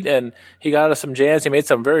his feet, and he got us some jams. He made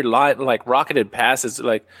some very light, rocketed passes,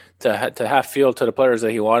 to half field to the players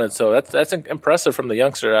that he wanted. So that's impressive from the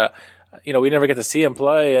youngster. We never get to see him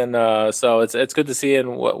play, and so it's good to see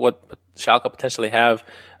in what Schalke potentially have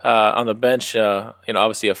on the bench.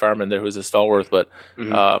 Obviously a Fährmann there who's a stalwart, but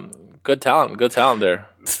good talent there.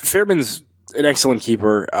 Fährmann's an excellent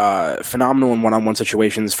keeper, phenomenal in one-on-one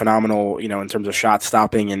situations, phenomenal, in terms of shot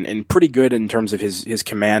stopping, and pretty good in terms of his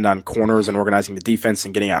command on corners and organizing the defense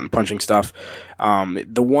and getting out and punching stuff.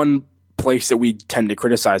 The one place that we tend to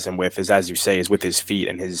criticize him with is, as you say, is with his feet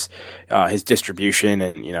and his distribution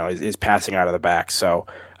and his passing out of the back. So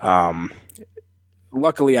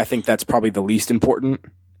luckily, I think that's probably the least important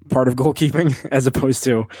part of goalkeeping, as opposed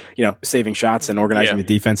to saving shots and organizing the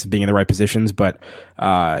defense and being in the right positions. But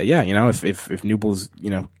if Nubel's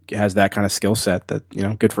has that kind of skill set, that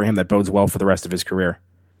good for him. That bodes well for the rest of his career.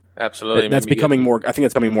 Absolutely. That's becoming more. I think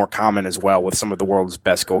that's becoming more common as well with some of the world's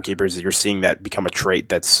best goalkeepers. That you're seeing that become a trait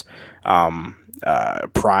that's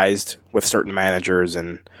prized with certain managers,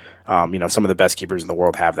 and some of the best keepers in the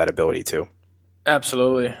world have that ability too.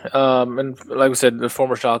 Absolutely. And like we said, the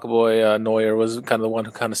former Schalke boy Neuer was kind of the one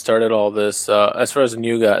who kind of started all this. As far as the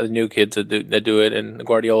new kids that do it, and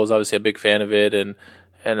Guardiola is obviously a big fan of it, and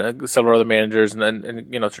several other managers, and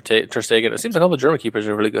Ter Stegen. It seems like all the German keepers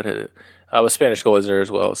are really good at it. With Spanish goalies there as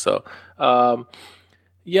well. So, so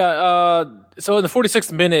in the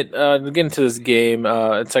 46th minute, getting into this game,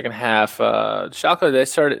 in the second half, Schalke, they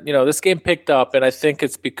started, this game picked up, and I think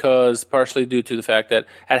it's because partially due to the fact that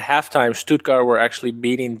at halftime, Stuttgart were actually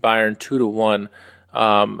beating Bayern 2-1.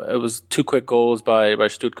 It was 2 quick goals by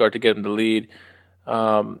Stuttgart to get them the lead.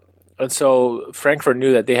 And so Frankfurt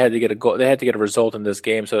knew that they had to get a goal, they had to get a result in this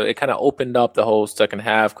game. So it kind of opened up the whole second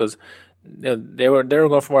half because they were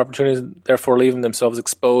going for more opportunities, therefore leaving themselves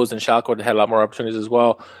exposed, and Schalke had a lot more opportunities as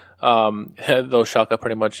well. Though Schalke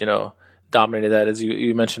pretty much, dominated that, as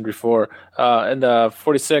you mentioned before. And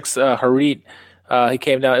 46, Harit, he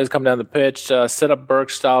came down. He was coming down the pitch, set up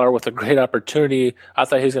Burgstaller with a great opportunity. I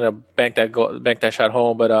thought he was going to bank that shot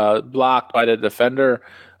home, but blocked by the defender.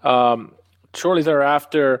 Shortly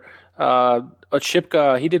thereafter,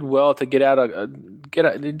 Oczipka, he did well to get out. I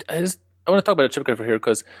want to talk about Oczipka for here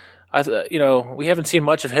because we haven't seen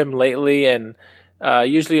much of him lately, and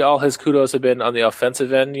usually all his kudos have been on the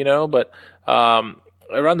offensive end, but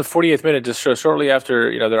around the 48th minute, just shortly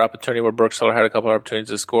after their opportunity where Burgstaller had a couple of opportunities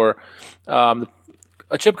to score,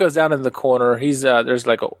 Oczipka's down in the corner. He's there's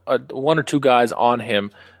like one or two guys on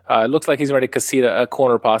him. It looks like he's ready to concede a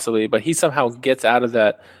corner possibly, but he somehow gets out of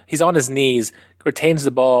that. He's on his knees, retains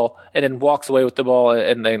the ball, and then walks away with the ball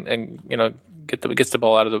and gets the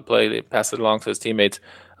ball out of the play, passes it along to his teammates.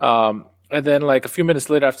 And then like a few minutes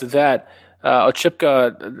later after that,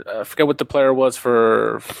 Oczipka, I forget what the player was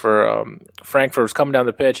for Frankfurt, was coming down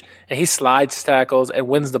the pitch, and he slides tackles and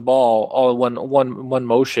wins the ball all in one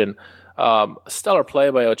motion. Stellar play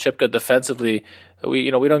by Oczipka defensively.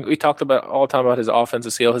 We talked about all the time about his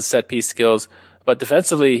offensive skill, his set piece skills, but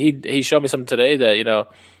defensively he showed me something today that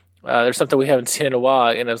there's something we haven't seen in a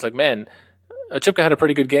while, and I was like, man, Oczipka had a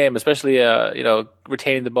pretty good game, especially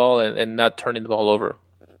retaining the ball and not turning the ball over.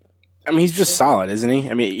 I mean, he's just solid, isn't he?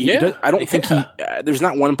 I mean, I don't think there's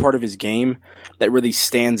not one part of his game that really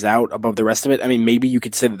stands out above the rest of it. I mean, maybe you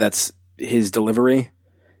could say that that's his delivery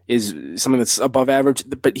is something that's above average,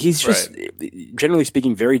 but he's just, generally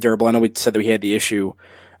speaking, very durable. I know we said that we had the issue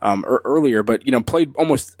earlier, but played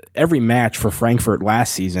almost every match for Frankfurt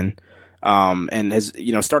last season, and has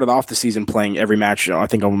started off the season playing every match. I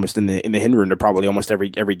think almost in the Hinrunde, probably almost every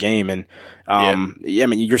game. And I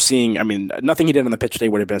mean, you're seeing. I mean, nothing he did on the pitch today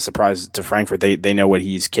would have been a surprise to Frankfurt. They know what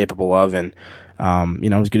he's capable of, and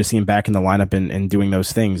it was good to see him back in the lineup and doing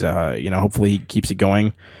those things. Hopefully he keeps it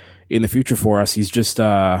going in the future for us. He's just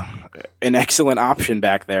an excellent option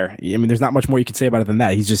back there. I mean, there's not much more you can say about it than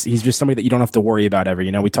that. He's just somebody that you don't have to worry about ever.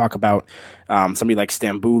 We talk about somebody like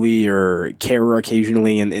Stambouli or Kehrer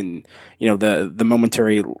occasionally, and the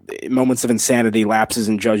momentary moments of insanity, lapses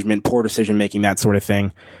in judgment, poor decision making, that sort of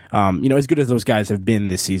thing. As good as those guys have been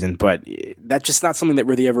this season, but that's just not something that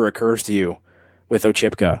really ever occurs to you with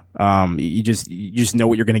Oczipka. You just know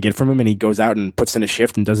what you're going to get from him, and he goes out and puts in a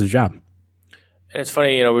shift and does his job. And it's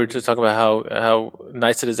funny, we were just talking about how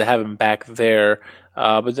nice it is to have him back there.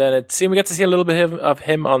 But then it seemed we got to see a little bit of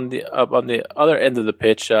him on the other end of the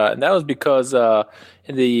pitch, and that was because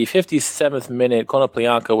in the 57th minute,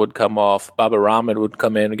 Konoplyanka would come off. Baba Rahman would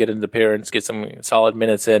come in and get an appearance, get some solid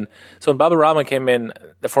minutes in. So when Baba Rahman came in,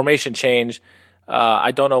 the formation changed.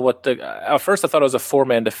 I don't know at first I thought it was a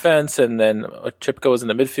four-man defense, and then Oczipka was in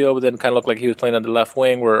the midfield, but then kind of looked like he was playing on the left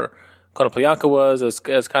wing where Konoplyanka was. It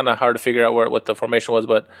was kind of hard to figure out what the formation was,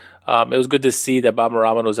 but it was good to see that Baba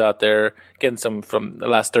Rahman was out there getting some from the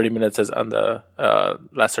last 30 minutes on the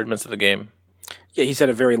last 30 minutes of the game. Yeah, he's had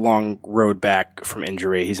a very long road back from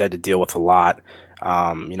injury. He's had to deal with a lot.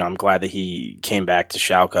 I'm glad that he came back to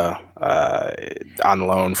Schalke on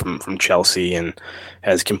loan from Chelsea and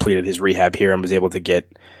has completed his rehab here and was able to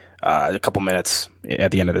get a couple minutes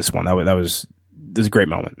at the end of this one. That was a great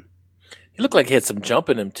moment. He looked like he had some jump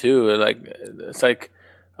in him too. It's like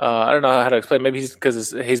I don't know how to explain. Maybe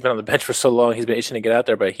because he's been on the bench for so long, he's been itching to get out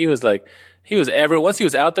there. But he was once he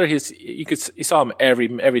was out there, you saw him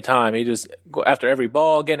every time. He just go after every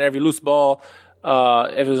ball, getting every loose ball.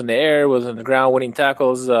 If it was in the air, was on the ground, winning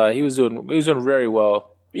tackles. He was doing very well.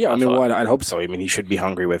 Yeah, I'd hope so. I mean, he should be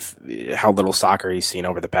hungry with how little soccer he's seen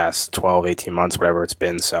over the past 12, 18 months, whatever it's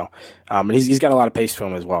been. So, and he's got a lot of pace to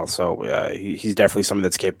him as well. So he's definitely somebody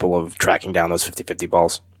that's capable of tracking down those 50-50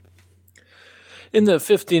 balls. In the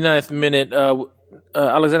 59th minute,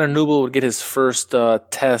 Alexander Nubel would get his first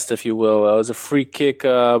test, if you will. It was a free kick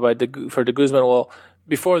for De Guzman. Well,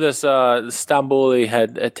 before this, Stambouli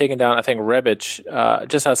had taken down, I think, Rebic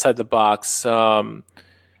just outside the box.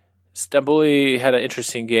 Stambouli had an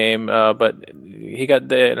interesting game, but he got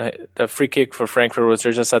the free kick for Frankfurt was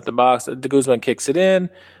there just at the box. De Guzman kicks it in.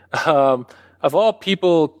 Of all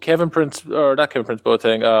people, Boateng,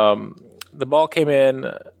 the ball came in,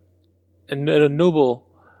 and Nubel,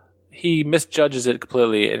 he misjudges it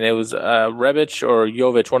completely, and it was Rebic or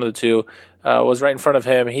Jovic, one of the two, was right in front of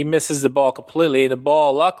him. He misses the ball completely. The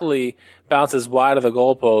ball, luckily, bounces wide of the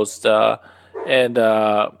goalpost, and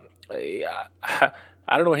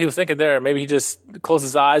I don't know what he was thinking there. Maybe he just closed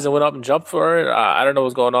his eyes and went up and jumped for it. I don't know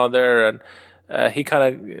what's going on there. And he kind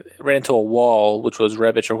of ran into a wall, which was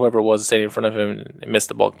Rebic or whoever it was standing in front of him, and missed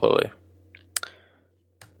the ball completely.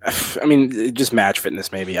 I mean, just match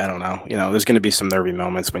fitness, maybe. I don't know. There's going to be some nervy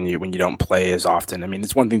moments when you don't play as often. I mean,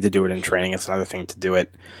 it's one thing to do it in training; it's another thing to do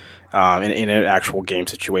it in an actual game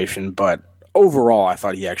situation. But overall, I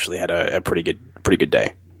thought he actually had a pretty good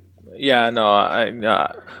day. Yeah,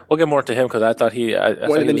 no, we'll get more to him because I thought I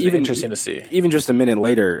thought he was even interesting to see. Even just a minute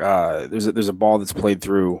later, there's a ball that's played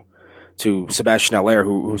through to Sebastian Haller,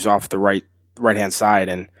 who's off the right hand side,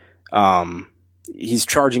 and he's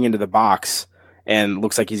charging into the box. And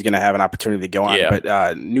looks like he's going to have an opportunity to go on. Yeah. But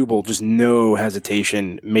Newble, just no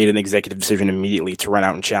hesitation, made an executive decision immediately to run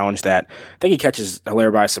out and challenge that. I think he catches Haller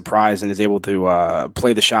by surprise and is able to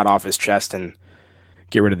play the shot off his chest and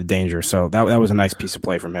get rid of the danger. So that was a nice piece of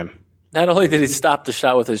play from him. Not only did he stop the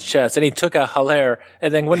shot with his chest, and he took out Haller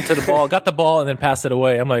and then went to the ball, got the ball, and then passed it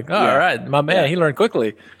away. I'm like, all right, my man, he learned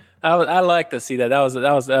quickly. I like to see that. That was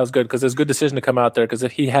good because it was a good decision to come out there. Because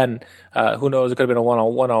if he hadn't, who knows, it could have been a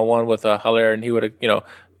one-on-one with Haller, and he would have,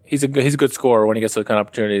 he's a good scorer when he gets those kind of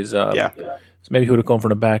opportunities. So maybe he would have gone for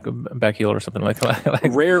the back heel or something like that.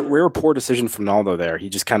 Rare poor decision from Naldo there. He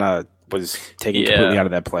just kind of was taken completely out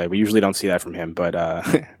of that play. We usually don't see that from him, but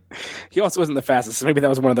he also wasn't the fastest. So maybe that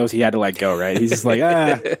was one of those he had to let go. Right? He's just like,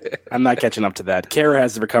 I'm not catching up to that. Kara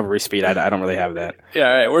has the recovery speed. I don't really have that. Yeah.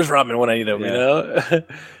 All right. Where's Robin when I need him?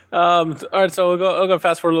 All right, so we'll go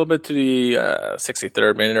fast forward a little bit to the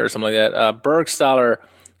 63rd minute or something like that. Bergstaller,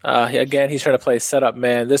 again, he's trying to play setup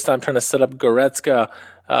man. This time trying to set up Goretzka.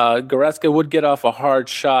 Goretzka would get off a hard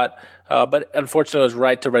shot, but unfortunately it was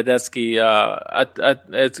right to Radetzky.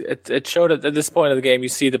 It showed at this point of the game, you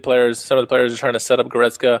see some of the players are trying to set up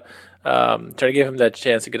Goretzka, trying to give him that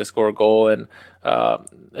chance to get a score goal. And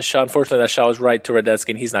unfortunately, that shot was right to Radetzky,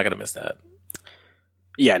 and he's not going to miss that.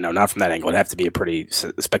 Yeah, no, not from that angle. It'd have to be a pretty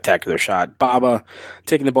spectacular shot. Baba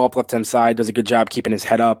taking the ball up left-hand side, does a good job keeping his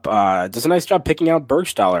head up, does a nice job picking out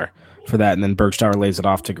Bergstaller for that, and then Bergstaller lays it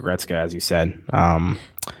off to Goretzka, as you said.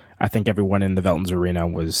 I think everyone in the Veltins Arena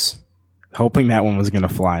was hoping that one was going to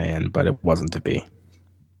fly in, but it wasn't to be.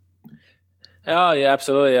 Oh, yeah,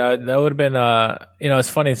 absolutely. That would have been, it's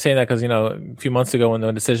funny saying that because, a few months ago when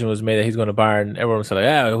the decision was made that he's going to Bayern, everyone was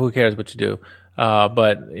like, who cares what you do?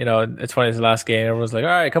 But it's funny. It's the last game. Everyone's like, "All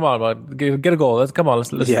right, come on, bud. Get a goal. Let's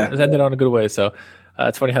end it on a good way." So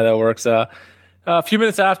it's funny how that works. A few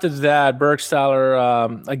minutes after that,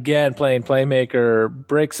 Bergstaller again playing playmaker,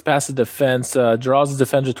 breaks past the defense, draws the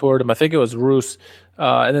defender toward him. I think it was Roos,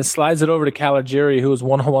 and then slides it over to Caligiuri, who was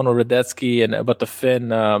 1-on-1 with Radetzky, but the Finn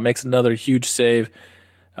makes another huge save.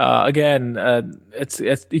 Again,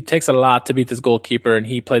 it takes a lot to beat this goalkeeper, and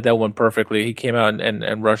he played that one perfectly. He came out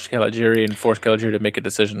and rushed Caligiuri and forced Caligiuri to make a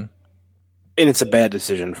decision. And it's a bad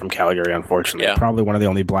decision from Caligari, unfortunately. Yeah. Probably one of the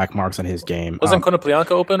only black marks on his game. Wasn't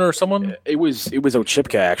Konoplyanka open or someone? It was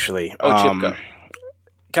Ochipka, actually. Ochipka.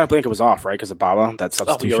 Konoplyanka was off, right, because of Baba, that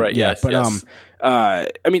substitution. Oh, you're right, yes. But, yes. I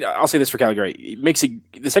mean, I'll say this for Caligari.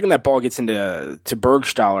 The second that ball gets into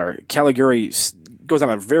Bergstaller, Caligari goes on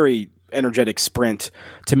a very energetic sprint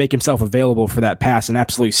to make himself available for that pass and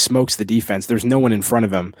absolutely smokes the defense. There's no one in front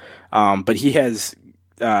of him. But he has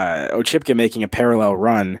Ochipka making a parallel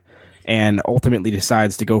run and ultimately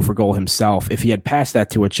decides to go for goal himself. If he had passed that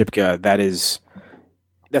to Ochipka,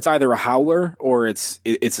 that's either a howler or it's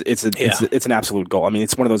an absolute goal. I mean,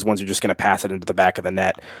 it's one of those ones you're just going to pass it into the back of the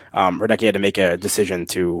net. Radecki had to make a decision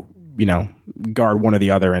to, guard one or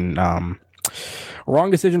the other, and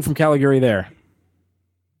wrong decision from Caligari there.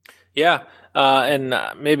 Yeah, and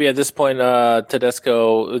maybe at this point,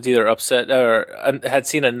 Tedesco was either upset or had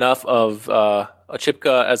seen enough of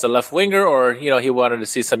Ochipka as a left winger, or he wanted to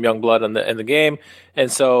see some young blood in the game, and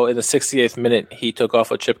so in the 68th minute he took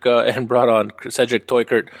off Ochipka and brought on Cedric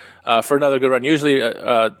Teukert for another good run. Usually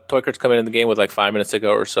Teukert's coming in the game with like 5 minutes to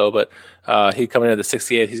go or so, but he coming in at the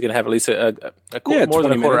 68th. He's going to have at least more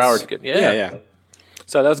than a quarter hour to get. Yeah.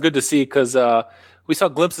 So that was good to see because we saw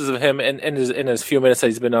glimpses of him in his few minutes that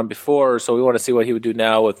he's been on before. So we want to see what he would do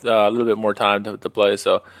now with a little bit more time to play.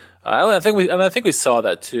 So I think we saw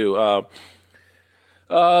that too.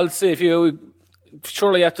 Let's see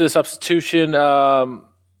shortly after the substitution,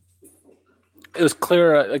 it was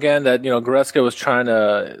clear again that Goretzka was trying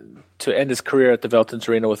to end his career at the Veltins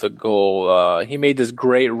Arena with a goal. He made this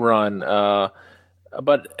great run,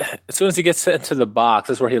 but as soon as he gets into the box,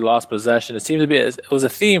 that's where he lost possession. It seemed to be it was a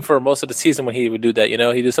theme for most of the season when he would do that.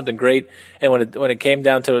 He'd do something great, and when it came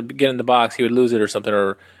down to get in the box, he would lose it or something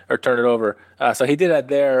or turn it over. So he did that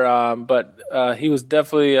there, but he was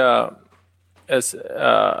definitely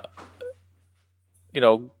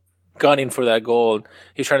gunning for that goal.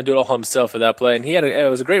 He's trying to do it all himself for that play, and it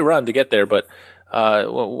was a great run to get there. But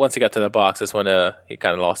once he got to the box, that's when he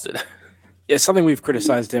kind of lost it. It's something we've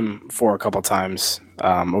criticized him for a couple times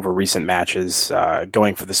over recent matches,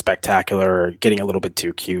 going for the spectacular, getting a little bit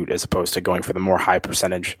too cute as opposed to going for the more high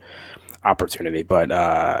percentage opportunity. But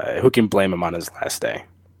who can blame him on his last day?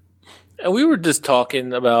 And we were just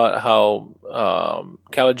talking about how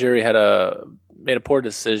Caligiuri made a poor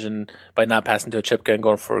decision by not passing to a Chipka and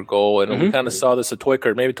going for a goal. And we kind of saw this at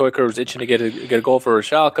Toykert. Maybe Toykert was itching to get a goal for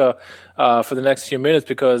Schalke for the next few minutes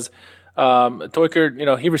because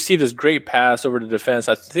Toykert, he received this great pass over the defense.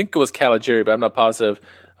 I think it was Caligiuri, but I'm not positive.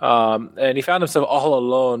 And he found himself all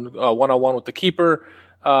alone, one-on-one with the keeper.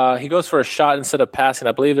 He goes for a shot instead of passing.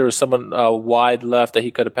 I believe there was someone wide left that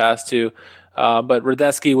he could have passed to. But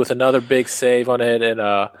Radetzky with another big save on it. And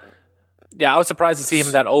I was surprised to see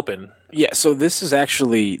him that open. Yeah, so this is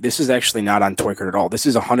actually not on Toykert at all. This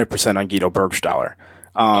is 100% on Guido Burgstaller.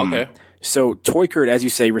 Okay. So Toykert, as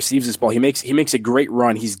you say, receives this ball. He makes a great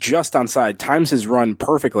run. He's just onside, times his run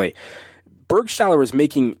perfectly. Burgstaller is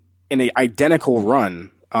making an identical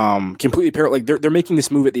run, completely parallel. Like they're making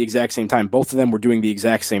this move at the exact same time. Both of them were doing the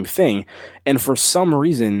exact same thing, and for some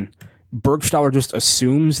reason, Burgstaller just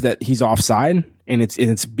assumes that he's offside and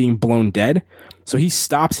it's being blown dead. So he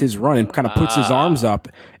stops his run and kind of puts his arms up,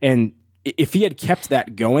 and if he had kept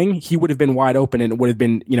that going, he would have been wide open, and it would have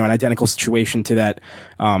been, an identical situation to that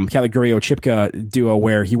Caligiuri-Chipka duo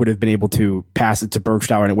where he would have been able to pass it to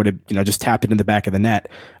Burgstaller and it would have, just tapped it in the back of the net.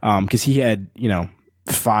 Because he had,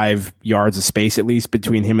 5 yards of space at least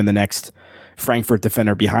between him and the next Frankfurt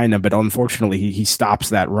defender behind him. But unfortunately, he stops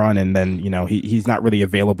that run, and then, he's not really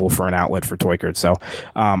available for an outlet for Toykert. So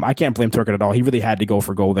I can't blame Toykert at all. He really had to go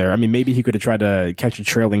for goal there. I mean, maybe he could have tried to catch a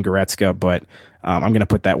trailing Goretzka, but I'm going to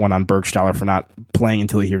put that one on Burgstaller for not playing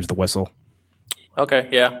until he hears the whistle. Okay,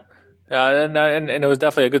 yeah. And it was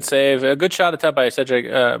definitely a good save, a good shot attempt by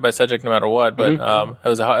Cedric, no matter what. But it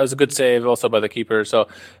was a good save also by the keeper. So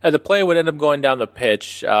the play would end up going down the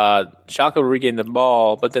pitch. Schalke would regain the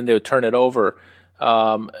ball, but then they would turn it over.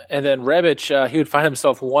 And then Rebic, he would find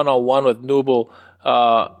himself one-on-one with Nubel.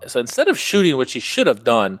 So instead of shooting, which he should have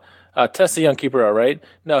done, test the young keeper out, right?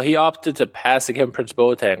 No, he opted to pass to Kevin Prince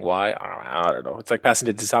Boateng. Why? I don't know. It's like passing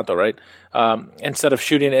to Di Santo, right? Instead of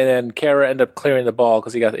shooting, and then Kara ended up clearing the ball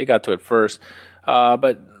because he got to it first.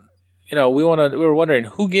 But we were wondering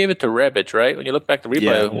who gave it to Rebic, right? When you look back to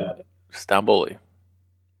replay, Stamboli.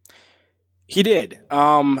 He did.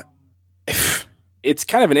 It's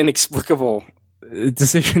kind of an inexplicable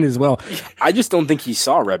decision as well. I just don't think he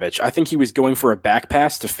saw Rebic. I think he was going for a back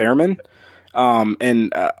pass to Fairman.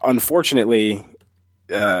 And unfortunately,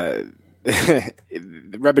 Rebic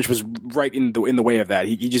was right in the way of that.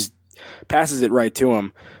 He just passes it right to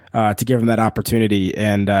him to give him that opportunity.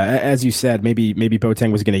 And as you said, maybe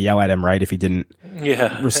Boateng was going to yell at him, right, if he didn't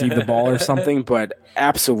receive the ball or something. But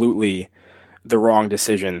absolutely the wrong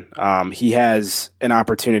decision. He has an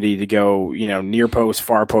opportunity to go, near post,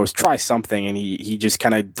 far post, try something, and he just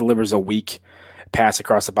kind of delivers a weak pass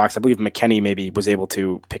across the box. I believe McKennie maybe was able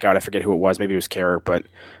to pick out, I forget who it was, maybe it was Kerr, but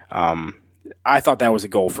I thought that was a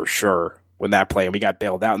goal for sure when that play, and we got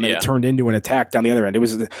bailed out, and then it turned into an attack down the other end.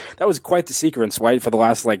 That was quite the sequence, right, for the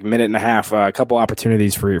last minute and a half, a couple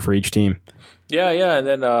opportunities for each team. Yeah, and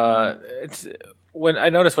then it's when I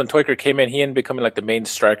noticed when Toykert came in, he ended up becoming like the main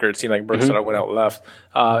striker. It seemed like Burgstaller went out left,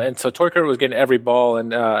 and so Toykert was getting every ball,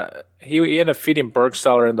 and he ended up feeding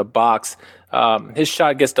Burgstaller in the box. His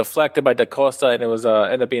shot gets deflected by Da Costa, and it was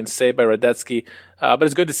ended up being saved by Radetzky. But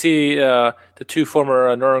it's good to see the two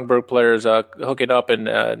former Nuremberg players hooking up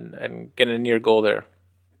and getting a near goal there.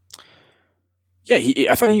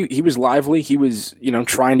 Yeah, I thought he was lively. He was,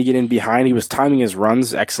 trying to get in behind. He was timing his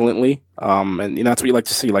runs excellently. And that's what you like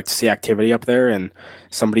to see. You like to see activity up there and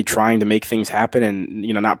somebody trying to make things happen and,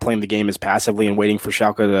 not playing the game as passively and waiting for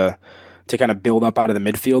Schalke to kind of build up out of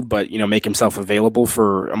the midfield, but, make himself available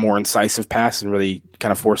for a more incisive pass and really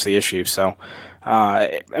kind of force the issue. So,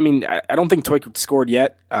 I don't think Toykert scored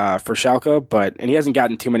yet for Schalke, and he hasn't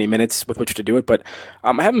gotten too many minutes with which to do it, but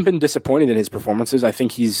I haven't been disappointed in his performances. I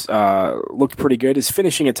think he's looked pretty good. His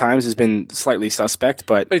finishing at times has been slightly suspect,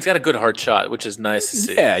 but he's got a good hard shot, which is nice to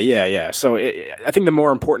see. Yeah. So I think the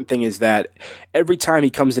more important thing is that every time he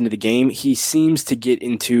comes into the game, he seems to get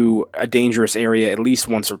into a dangerous area at least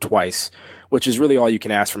once or twice, which is really all you can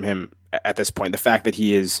ask from him at this point. The fact that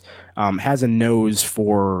he has a nose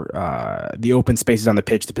for the open spaces on the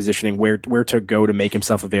pitch, the positioning, where to go to make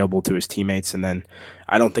himself available to his teammates, and then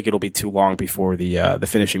I don't think it'll be too long before the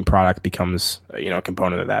finishing product becomes a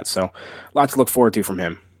component of that. So, lots to look forward to from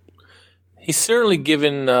him. He's certainly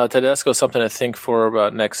given Tedesco something to think for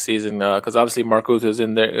about next season because obviously Mark Uth is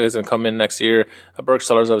going to come in next year.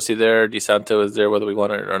 Burgstaller is obviously there. Di Santo is there, whether we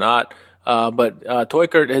want it or not. But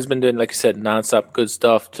Toykert has been doing, like you said, nonstop good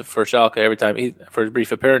stuff for Schalke every time for his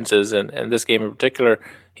brief appearances, and this game in particular,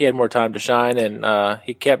 he had more time to shine, and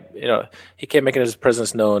he kept making his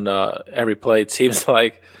presence known every play. It seems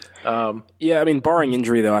like. Yeah, I mean, barring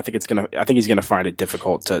injury though, I think he's gonna find it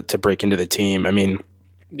difficult to break into the team. I mean,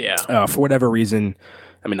 yeah, for whatever reason.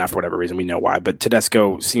 I mean, not for whatever reason, we know why, but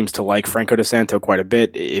Tedesco seems to like Franco De Santo quite a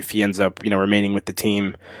bit. If he ends up, remaining with the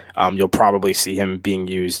team, you'll probably see him being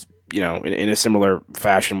used, in a similar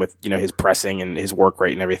fashion with, his pressing and his work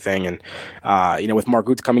rate and everything. And, with Mark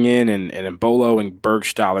Gutz coming in and Mbolo and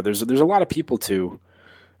Bergstaller, there's a lot of people to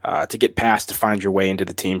get past to find your way into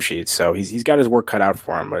the team sheet. So he's got his work cut out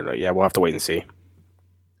for him, but yeah, we'll have to wait and see.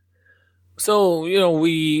 So,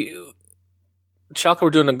 Schalke were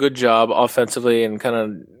doing a good job offensively and kind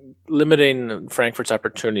of limiting Frankfurt's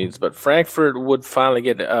opportunities, but Frankfurt would finally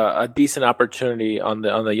get a decent opportunity on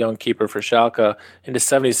the young keeper for Schalke in the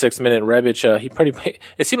 76th minute. Rebic,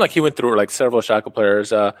 it seemed like he went through like several Schalke players.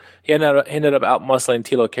 He ended up out-muscling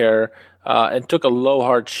Thilo Kehrer and took a low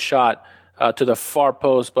hard shot to the far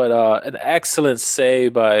post, but an excellent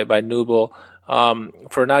save by Nubel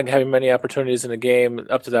for not having many opportunities in the game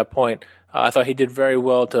up to that point. I thought he did very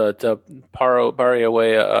well to parry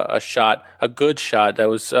away a good shot that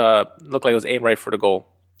was looked like it was aimed right for the goal.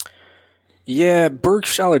 Yeah,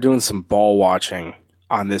 Bergstaller doing some ball watching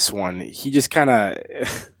on this one. He just kind of...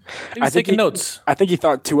 He was taking notes. I think he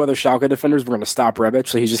thought two other Schalke defenders were going to stop Rebic,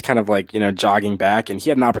 so he's just kind of like, jogging back, and he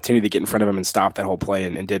had an opportunity to get in front of him and stop that whole play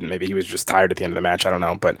and didn't. Maybe he was just tired at the end of the match. I don't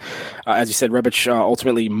know. But as you said, Rebic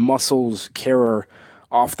ultimately muscles Kehrer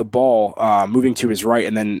off the ball, moving to his right,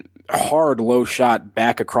 and then hard low shot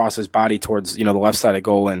back across his body towards the left side of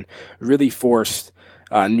goal, and really forced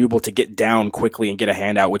Nubel to get down quickly and get a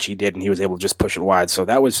handout, which he did, and he was able to just push it wide. So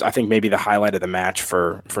that was, I think, maybe the highlight of the match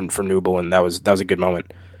for Nubel, and that was a good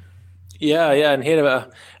moment. Yeah, and he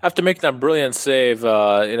had after making that brilliant save,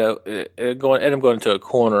 ended up going into a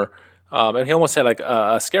corner, and he almost had like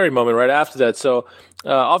a scary moment right after that. So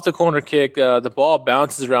off the corner kick, the ball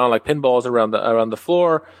bounces around like pinballs around the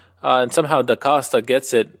floor. And somehow Da Costa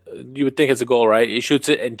gets it. You would think it's a goal, right? He shoots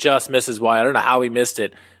it and just misses wide. I don't know how he missed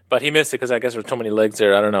it, but he missed it because I guess there were too many legs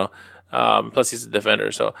there. I don't know. Plus, he's a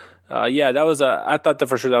defender. So, that was I thought that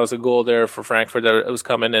for sure that was a goal there for Frankfurt that it was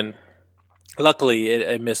coming, and luckily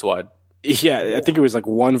it missed wide. Yeah, I think it was like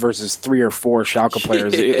 1 versus 3 or 4 Schalke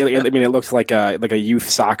players. It looked like a youth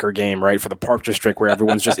soccer game, right, for the Park District, where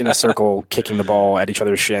everyone's just in a circle kicking the ball at each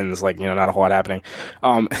other's shins, like, not a whole lot happening.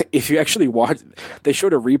 If you actually watch, they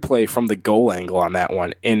showed a replay from the goal angle on that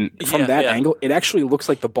one, and from that angle, it actually looks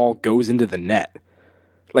like the ball goes into the net.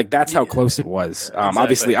 Like, that's how close it was.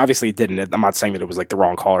 Exactly. Obviously it didn't. I'm not saying that it was like the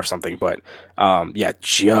wrong call or something, but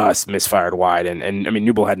just misfired wide. And I mean,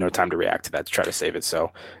 Nubel had no time to react to that to try to save it.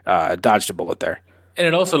 So dodged a bullet there. And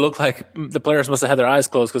it also looked like the players must have had their eyes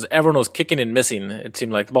closed because everyone was kicking and missing. It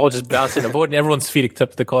seemed like the ball just bouncing, avoiding everyone's feet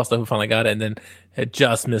except Da Costa, who finally got it, and then it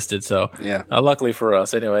just missed it. So luckily for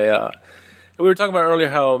us, anyway. We were talking about earlier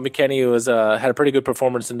how McKennie was had a pretty good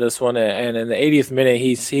performance in this one, and in the 80th minute,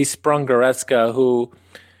 he sprung Goretzka, who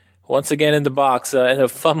once again in the box ended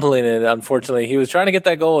up fumbling it. Unfortunately, he was trying to get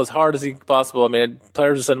that goal as hard as he possible. I mean,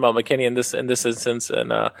 players were saying about McKennie in this instance,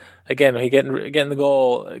 and again, he get in the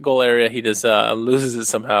goal area, he just loses it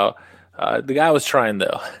somehow. The guy was trying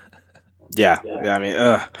though. Yeah. I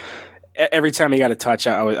mean, every time he got a touch,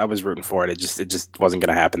 I was rooting for it. It just wasn't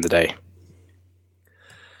going to happen today.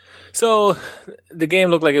 So the game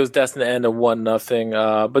looked like it was destined to end at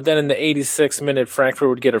 1-0. But then in the 86th minute, Frankfurt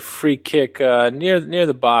would get a free kick near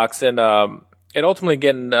the box, and it ultimately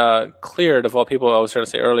getting cleared. Of all people, I was trying to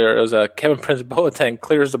say earlier, it was Kevin Prince Boateng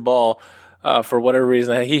clears the ball for whatever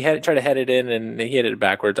reason. He tried to head it in, and he hit it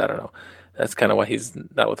backwards. I don't know. That's kind of why he's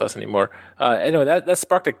not with us anymore. Anyway, that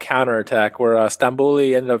sparked a counterattack where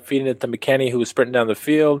Stambouli ended up feeding it to McKennie, who was sprinting down the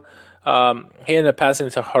field. He ended up passing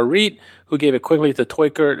it to Harit, who gave it quickly to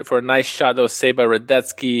Toykert for a nice shot that was saved by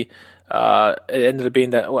Radetzky. It ended up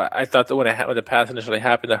being that I thought that when the pass initially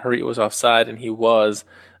happened, that Harit was offside, and he was.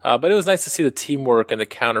 But it was nice to see the teamwork and the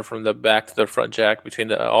counter from the back to the front jack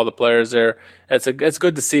between all the players there. It's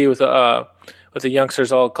good to see with the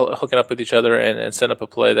youngsters all hooking up with each other and set up a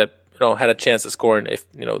play that had a chance of scoring if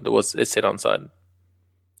it's hit onside.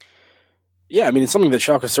 Yeah, I mean, it's something that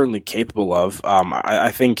Schalke is certainly capable of.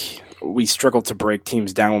 I think we struggle to break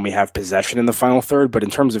teams down when we have possession in the final third, but in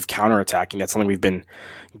terms of counterattacking, that's something we've been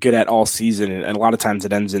good at all season, and a lot of times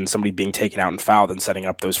it ends in somebody being taken out and fouled and setting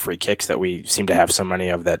up those free kicks that we seem to have so many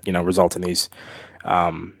of that, result in these,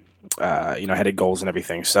 headed goals and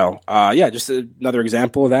everything. So, just another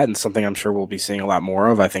example of that, and something I'm sure we'll be seeing a lot more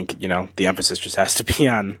of. I think, the emphasis just has to be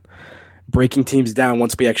on breaking teams down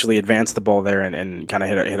once we actually advance the ball there and kind of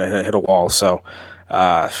hit a wall. So,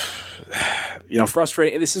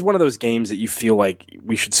 frustrating. This is one of those games that you feel like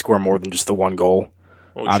we should score more than just the one goal.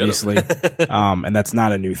 Well, obviously, and that's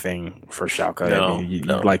not a new thing for Schalke. No, I mean,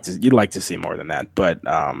 you'd like to see more than that, but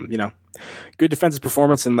good defensive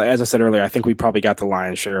performance, and as I said earlier, I think we probably got the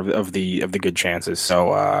lion's share of the good chances.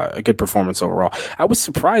 So a good performance overall. I was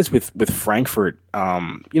surprised with Frankfurt.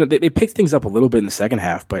 They picked things up a little bit in the second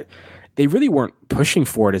half, but they really weren't pushing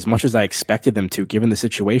for it as much as I expected them to, given the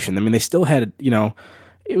situation. I mean, they still had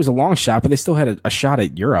it was a long shot, but they still had a shot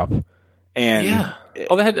at Europe. And yeah.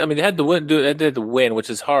 Well, they had to win. They had to win, which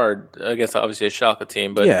is hard against obviously a Schalke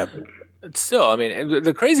team. But yeah, still, I mean,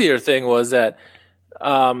 the crazier thing was that,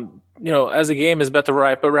 as the game is about to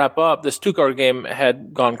wrap up, the Stuttgart game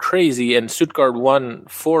had gone crazy, and Stuttgart won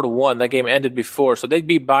 4-1. That game ended before, so they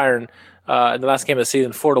beat Bayern in the last game of the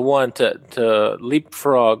season 4-1 to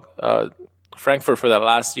leapfrog Frankfurt for that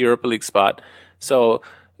last Europa League spot. So,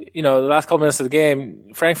 the last couple minutes of the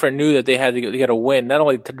game, Frankfurt knew that they had to get a win, not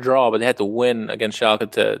only to draw, but they had to win against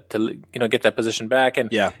Schalke to get that position back. And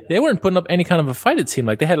they weren't putting up any kind of a fight, it seemed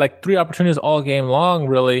like. They had like 3 opportunities all game long,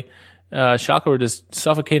 really. Schalke were just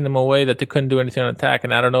suffocating them away that they couldn't do anything on attack.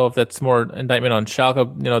 And I don't know if that's more indictment on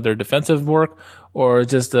Schalke, their defensive work, or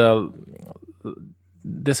just a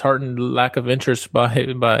disheartened lack of interest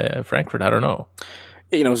by Frankfurt. I don't know.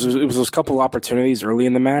 It was those couple opportunities early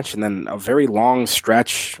in the match, and then a very long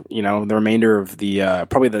stretch. The remainder of the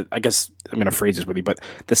I guess I'm going to phrase this with you, but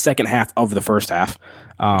the second half of the first half,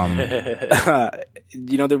 there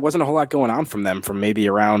wasn't a whole lot going on from them from maybe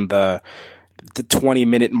around the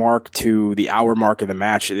 20-minute mark to the hour mark of the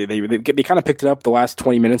match. They kind of picked it up the last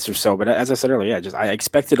 20 minutes or so, but as I said earlier, I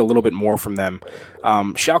expected a little bit more from them.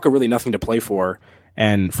 Schalke really nothing to play for,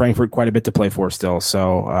 and Frankfurt quite a bit to play for still.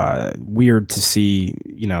 So weird to see,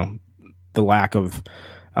 the lack of,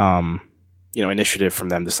 initiative from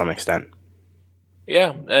them to some extent.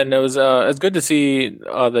 Yeah, and it was good to see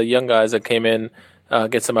the young guys that came in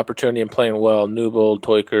get some opportunity and playing well. Nubel,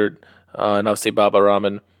 Teukert, and obviously Baba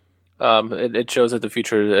Rahman. It shows that the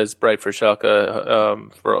future is bright for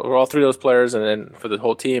Schalke for all 3 of those players, and then for the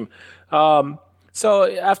whole team.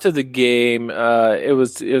 So after the game, it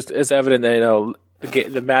was evident that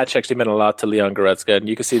the match actually meant a lot to Leon Goretzka, and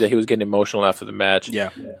you could see that he was getting emotional after the match. Yeah.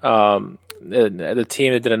 The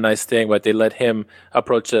team did a nice thing, but they let him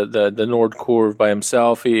approach the Nord Curve by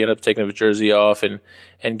himself. He ended up taking his jersey off and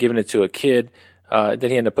giving it to a kid. Then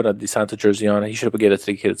he ended up putting a Di Santo jersey on. He should have given it to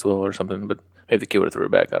the kid as well or something, but maybe the kid would have threw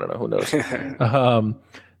it back. I don't know. Who knows?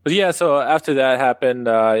 But yeah, so after that happened,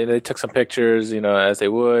 they took some pictures, as they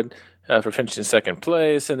would. For finishing second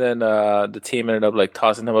place, and then the team ended up like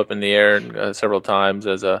tossing him up in the air several times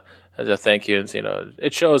as a thank you. And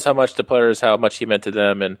it shows how much how much he meant to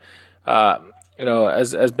them. And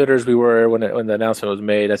as bitter as we were when the announcement was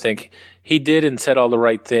made, I think he did and said all the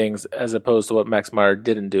right things as opposed to what Max Meyer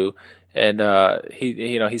didn't do. And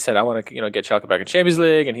he said, I want to get Schalke back in Champions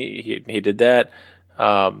League, and he did that.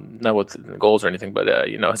 Not with goals or anything, but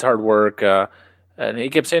his hard work. And he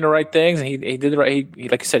kept saying the right things, and he did the right. He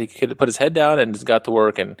like I said, he could put his head down and just got to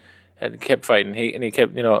work and kept fighting. He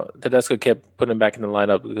kept Tedesco kept putting him back in the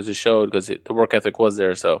lineup because it showed the work ethic was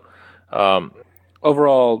there. So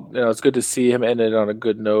overall, it's good to see him end it on a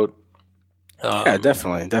good note. Yeah,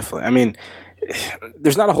 definitely. I mean,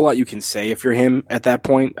 there's not a whole lot you can say if you're him at that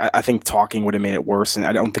point. I think talking would have made it worse, and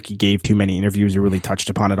I don't think he gave too many interviews or really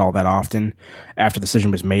touched upon it all that often after the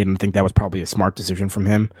decision was made, and I think that was probably a smart decision from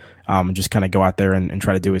him, just kind of go out there and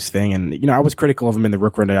try to do his thing. And, I was critical of him in the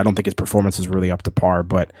Rückrunde. I don't think his performance is really up to par,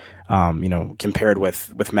 but, compared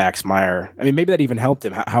with Max Meyer, I mean, maybe that even helped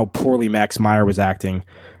him, how poorly Max Meyer was acting.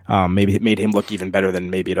 Maybe it made him look even better than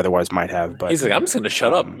maybe it otherwise might have. But he's like, I'm just going to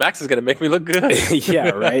shut up. Max is going to make me look good. Yeah,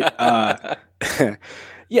 right.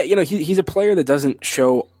 Yeah, he's a player that doesn't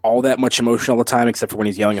show all that much emotion all the time, except for when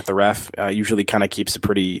he's yelling at the ref. Usually, kind of keeps a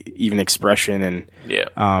pretty even expression,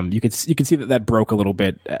 and you could see that broke a little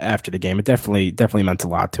bit after the game. It definitely meant a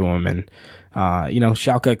lot to him, and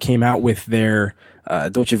Schalke came out with their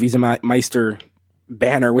Deutsche Vizemeister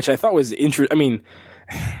banner, which I thought was interesting. I mean,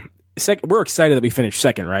 we're excited that we finished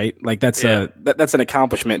second, right? Like that's an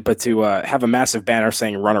accomplishment, but to have a massive banner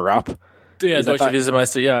saying runner up. Yeah, Deutsche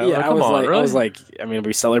Vizemeister. Yeah, yeah. I was like, I mean, are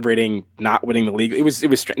we celebrating not winning the league? It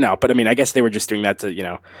was no, but I mean, I guess they were just doing that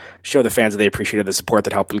to show the fans that they appreciated the support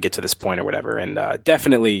that helped them get to this point or whatever. And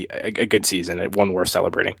definitely a good season, one worth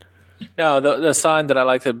celebrating. No, the sign that I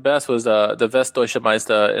liked the best was the Westdeutsche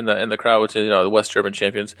Meister in the crowd, which is the West German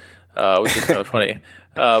champions, which is kind of funny.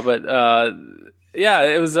 Yeah,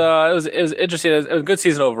 it was interesting. It was a good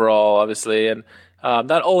season overall, obviously, and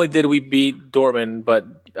Not only did we beat Dortmund,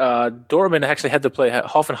 but Dortmund actually had to play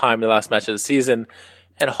Hoffenheim in the last match of the season,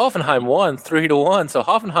 and Hoffenheim won 3-1. So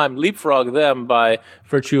Hoffenheim leapfrogged them by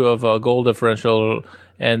virtue of a goal differential.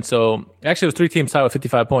 And so actually it was 3 teams tied with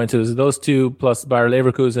 55 points. It was those two plus Bayer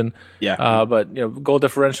Leverkusen. Yeah. But goal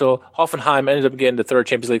differential, Hoffenheim ended up getting the 3rd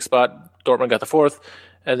Champions League spot. Dortmund got the 4th.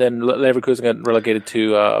 And then Leverkusen got relegated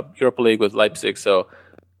to Europa League with Leipzig. So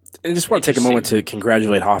I just want to take a moment to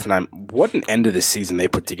congratulate Hoffenheim. What an end of the season they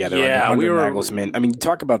put together. Yeah, we were Nagelsmann. I mean,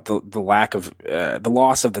 talk about the lack of the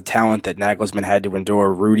loss of the talent that Nagelsmann had to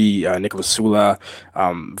endure. Rudy, Niklas Sula,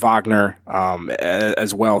 Wagner,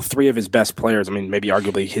 as well. 3 of his best players. I mean, maybe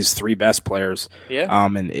arguably his 3 best players. Yeah.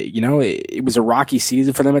 And it was a rocky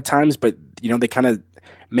season for them at times, but they kind of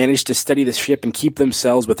managed to steady the ship and keep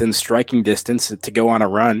themselves within striking distance to go on a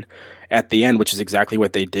run at the end, which is exactly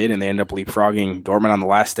what they did, and they ended up leapfrogging Dortmund on the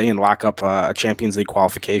last day and lock up a Champions League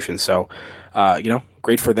qualification. So,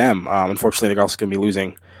 great for them. Unfortunately, they're also going to be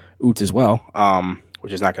losing Ut as well,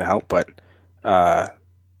 which is not going to help. But,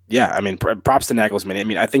 props to Nagelsmann. I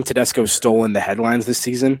mean, I think Tedesco's stolen the headlines this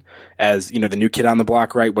season as, the new kid on the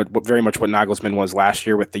block, right? What very much what Nagelsmann was last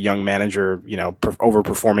year with the young manager,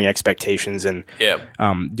 overperforming expectations and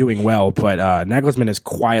doing well. But Nagelsmann has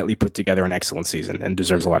quietly put together an excellent season and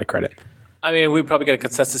deserves a lot of credit. I mean, we probably get a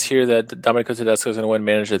consensus here that Domenico Tedesco is going to win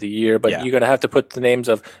Manager of the Year, but you're going to have to put the names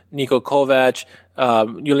of Niko Kovac,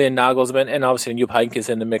 Julian Nagelsmann, and obviously Jupp Heynckes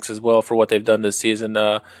in the mix as well for what they've done this season.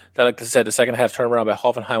 Like I said, the second half turnaround by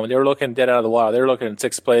Hoffenheim, when they were looking dead out of the water, they were looking in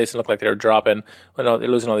 6th place and looked like they were dropping. They're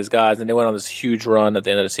losing all these guys, and they went on this huge run at the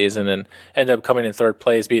end of the season and ended up coming in 3rd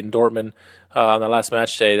place, beating Dortmund on the last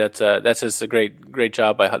match day. That's just a great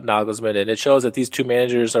job by Nagelsmann, and it shows that these 2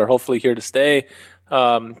 managers are hopefully here to stay.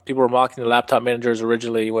 People were mocking the laptop managers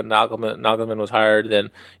originally when Nagelsmann was hired. Then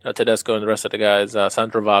Tedesco and the rest of the guys.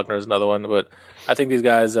 Sandro Wagner is another one. But I think these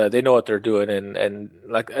guys they know what they're doing, and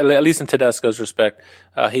like at least in Tedesco's respect,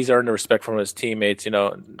 he's earned the respect from his teammates.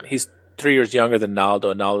 He's 3 years younger than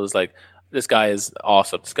Naldo. And Naldo's like, this guy is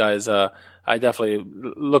awesome. This guy is. I definitely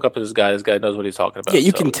look up to this guy. This guy knows what he's talking about. Yeah,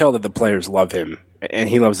 you can tell that the players love him, and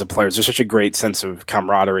he loves the players. There's such a great sense of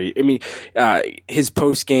camaraderie. I mean, his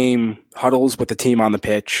post-game huddles with the team on the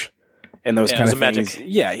pitch and those kind of things. Magic.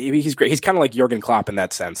 Yeah, he's great. He's kind of like Jurgen Klopp in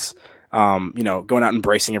that sense. Going out and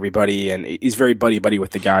embracing everybody, and he's very buddy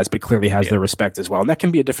with the guys, but clearly has their respect as well. And that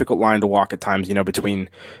can be a difficult line to walk at times, between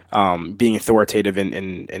being authoritative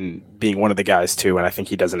and being one of the guys too. And I think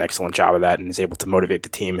he does an excellent job of that and is able to motivate the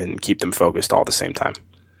team and keep them focused all at the same time.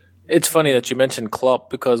 It's funny that you mentioned Klopp,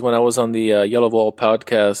 because when I was on the Yellow Ball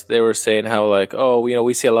podcast, they were saying how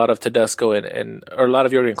we see a lot of Tedesco or a lot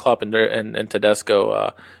of Jurgen Klopp and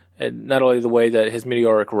Tedesco, and not only the way that his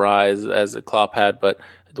meteoric rise as Klopp had, but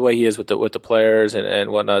the way he is with the players and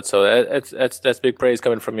whatnot. So that's big praise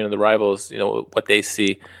coming from the rivals. What they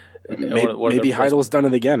see. Maybe Heidel's done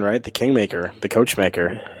it again, right? The kingmaker, the coach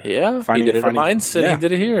maker. Yeah, he did it in Mainz, and he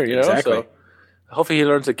did it here. Exactly. So hopefully he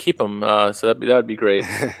learns to keep him. So that'd be great.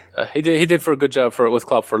 He did for a good job with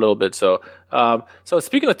Klopp for a little bit. So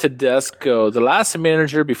speaking of Tedesco, the last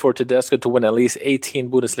manager before Tedesco to win at least 18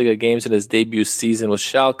 Bundesliga games in his debut season with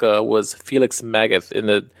Schalke was Felix Magath in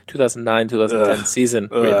the 2009-2010 season,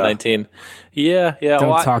 19. Yeah.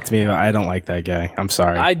 Don't talk to me about. I don't like that guy. I'm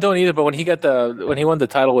sorry. I don't either. But when he won the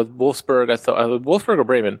title with Wolfsburg, I thought Wolfsburg or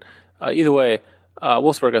Bremen. Either way,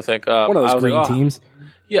 Wolfsburg. I think one of those green teams.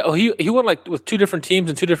 Yeah, he won with 2 different teams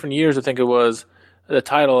in 2 different years. I think it was the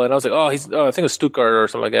title, and I was like, I think it was Stuttgart or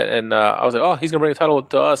something like that. And I was like, he's gonna bring a title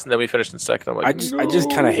to us, and then we finished in second. I'm like, I just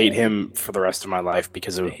kind of hate him for the rest of my life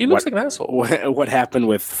because of he looks like an asshole. What happened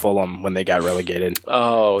with Fulham when they got relegated?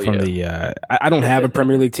 I don't have a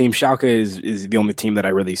Premier League team. Schalke is the only team that I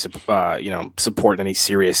really support in any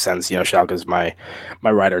serious sense. Schalke is my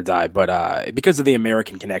ride or die. But because of the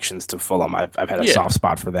American connections to Fulham, I've had a soft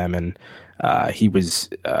spot for them, and he was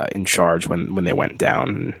in charge when they went down.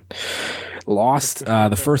 And lost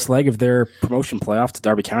the first leg of their promotion playoff to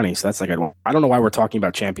Derby County. So that's I don't know why we're talking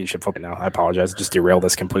about championship football now. I apologize. Just derailed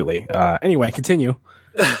this completely. Anyway, continue.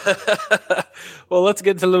 Well, let's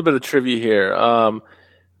get into a little bit of trivia here.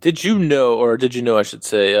 Did you know, I should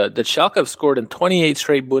say, that Schalke have scored in 28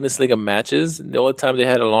 straight Bundesliga matches? The only time they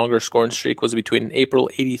had a longer scoring streak was between April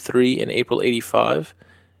 83 and April 85.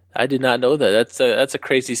 I did not know that. That's a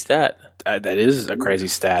crazy stat. That is a crazy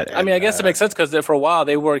stat. I mean, I guess it makes sense because for a while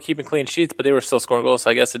they were keeping clean sheets, but they were still scoring goals.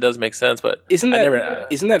 So I guess it does make sense. But isn't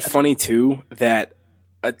that funny too? That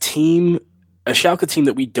a Schalke team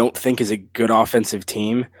that we don't think is a good offensive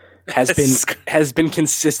team has been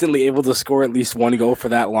consistently able to score at least one goal for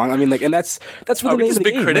that long. I mean, like, and that's what Are we just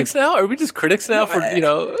big critics now? Are we just critics now for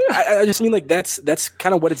I just mean, like, that's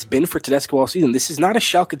kind of what it's been for Tedesco all season. This is not a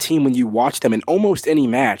Schalke team when you watch them in almost any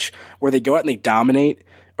match where they go out and they dominate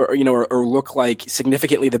or look like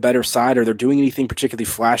significantly the better side, or they're doing anything particularly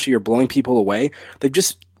flashy or blowing people away. They've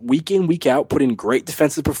just week in, week out put in great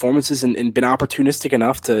defensive performances and been opportunistic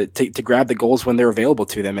enough to grab the goals when they're available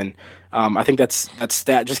to them. And I think that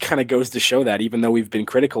stat just kind of goes to show that, even though we've been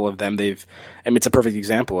critical of them, it's a perfect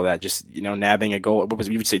example of that. Just, nabbing a goal. What was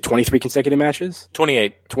it, you would say 23 consecutive matches?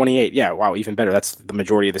 28. Yeah. Wow. Even better. That's the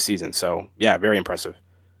majority of the season. So yeah, very impressive.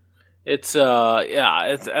 That's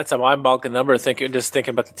a mind-boggling number. Thinking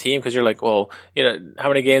about the team, because you're like, well, how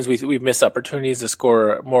many games we've missed opportunities to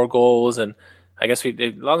score more goals, and I guess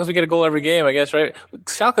as long as we get a goal every game, I guess, right?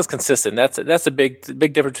 Schalke's consistent. That's a big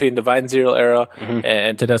difference between the Weidenziel era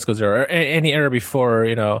and Tedesco's era. Any era before,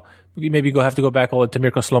 maybe have to go back all to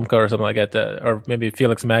Mirko Slomka or something like that, or maybe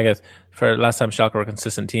Felix Magath for last time Schalke were a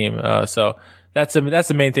consistent team. So that's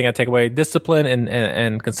the main thing I take away: discipline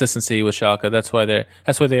and consistency with Schalke. That's why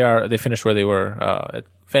they are. They finished where they were.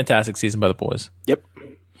 Fantastic season by the boys. Yep.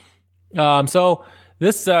 So.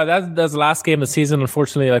 That's the last game of the season.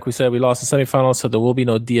 Unfortunately, like we said, we lost the semifinals, so there will be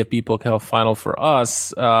no DFB Pokal final for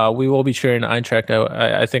us. We will be cheering Eintracht.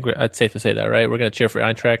 I think it's safe to say that, right? We're going to cheer for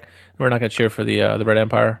Eintracht. We're not going to cheer for the Red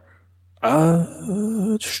Empire.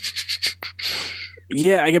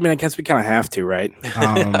 Yeah, I guess we kind of have to, right?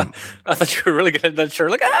 I thought you were really going to cheer.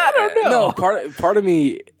 Like, I don't know. No, part of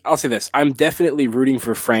me, I'll say this. I'm definitely rooting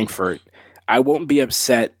for Frankfurt. I won't be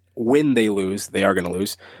upset when they lose. They are going to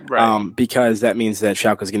lose, right? Because that means that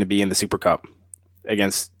Schalke is going to be in the Super Cup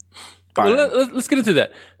against Bayern. Well, let's get into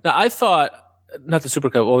that. Now, I thought, not the Super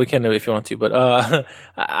Cup. Well, we can if you want to, but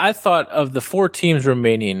I thought of the 4 teams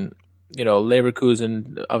remaining.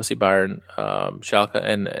 Leverkusen, obviously Bayern, Schalke,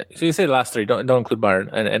 and so you say the last 3. Don't include Bayern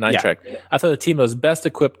and Eintracht. Yeah. I thought the team that was best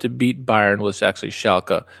equipped to beat Bayern was actually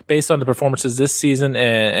Schalke, based on the performances this season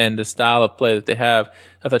and the style of play that they have.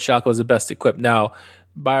 I thought Schalke was the best equipped. Now,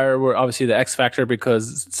 Bayern were obviously the X factor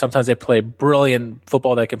because sometimes they play brilliant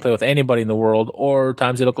football that can play with anybody in the world, or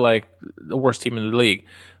times they look like the worst team in the league.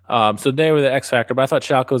 So they were the X factor, but I thought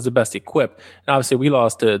Schalke was the best equipped. And obviously we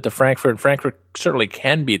lost to Frankfurt. Frankfurt certainly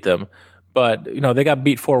can beat them, but they got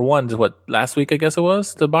beat 4-1 last week, I guess it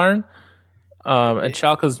was, to Bayern. And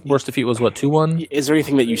Schalke's worst defeat was 2-1. Is there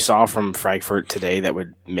anything that you saw from Frankfurt today that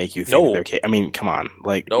would make you think they're capable? I mean, come on,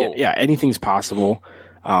 no. Yeah, anything's possible.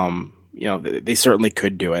 They certainly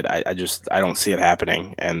could do it. I don't see it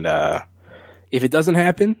happening. And if it doesn't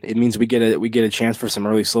happen, it means we get a chance for some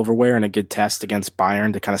early silverware and a good test against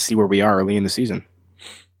Bayern to kind of see where we are early in the season.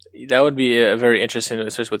 That would be a very interesting,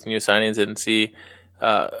 especially with new signings, and see.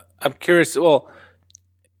 I'm curious. Well,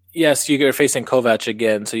 yes, you're facing Kovac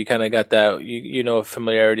again, so you kind of got that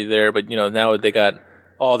familiarity there. But now they got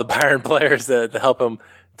all the Bayern players to help him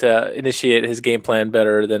to initiate his game plan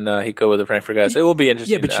better than he could with the Frankfurt guys. It will be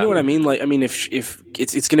interesting. Yeah, but you know what I mean? If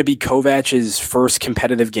it's going to be Kovac's first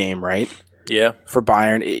competitive game, right? Yeah. For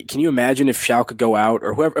Bayern, can you imagine if Schalke go out,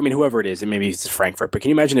 or whoever it is, and maybe it's Frankfurt, but can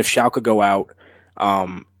you imagine if Schalke go out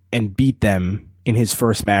and beat them in his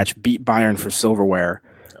first match, beat Bayern for silverware?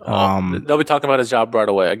 They'll be talking about his job right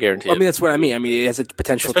away, I guarantee. That's what I mean. It has a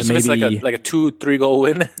potential especially to maybe if it's like a 2-3 goal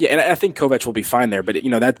win. Yeah, and I think Kovac will be fine there. But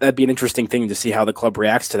that'd be an interesting thing to see how the club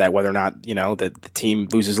reacts to that. Whether or not the team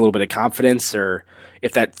loses a little bit of confidence, or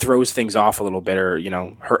if that throws things off a little bit, or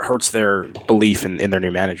hurts their belief in their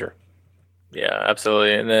new manager. Yeah,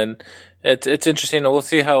 absolutely. And then it's interesting. We'll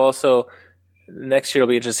see how also. Next year,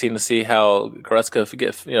 it'll be interesting to see how Goretzka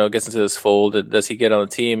gets into this fold. Does he get on the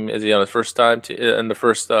team? Is he on his first time in the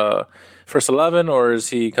first 11, or is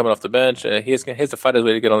he coming off the bench? He has to fight his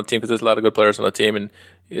way to get on the team because there's a lot of good players on the team, and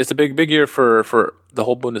it's a big year for the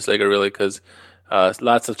whole Bundesliga really, because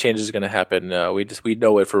lots of changes are going to happen. We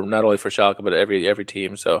know it for not only for Schalke but every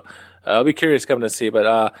team. So I'll be curious coming to see.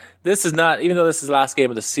 But this is not, even though this is the last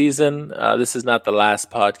game of the season, this is not the last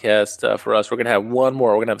podcast for us. We're going to have one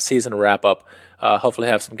more. We're going to have a season wrap up. Hopefully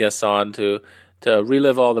have some guests on to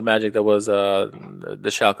relive all the magic that was the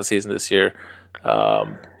Schalke season this year.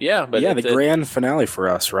 The grand finale for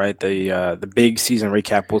us, right? The big season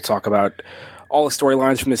recap. We'll talk about all the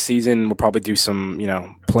storylines from the season. We'll probably do some,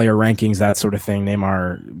 player rankings, that sort of thing. Name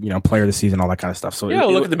our, player of the season, all that kind of stuff. So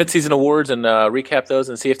we'll look at the midseason awards and recap those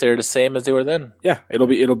and see if they're the same as they were then. Yeah, it'll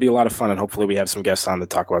be a lot of fun, and hopefully we have some guests on to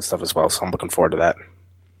talk about stuff as well. So I'm looking forward to that.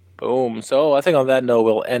 Boom. So I think on that note,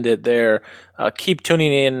 we'll end it there. Keep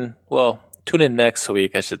tuning in. Well, tune in next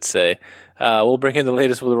week, I should say. We'll bring in the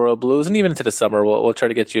latest with the Royal Blues, and even into the summer, we'll try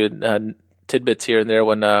to get you tidbits here and there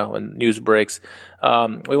when news breaks.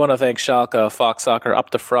 We want to thank Schalke, Fox Soccer, Up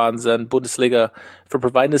to Franz, and Bundesliga for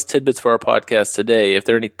providing us tidbits for our podcast today. If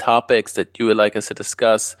there are any topics that you would like us to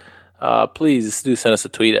discuss, please do send us a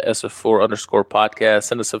tweet at SF4_podcast.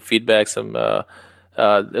 Send us some feedback,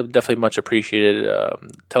 definitely much appreciated.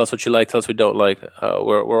 Tell us what you like, tell us what you don't like.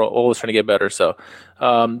 We're always trying to get better. So,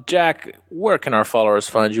 Jack, where can our followers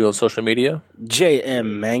find you on social media?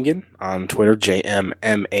 JM Mangan on Twitter,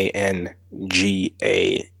 JMMANGAN.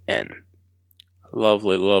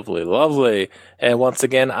 Lovely. And once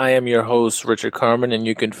again, I am your host, Richard Carman, and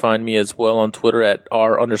you can find me as well on Twitter at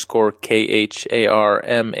R_KHARMAN.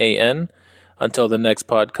 Until the next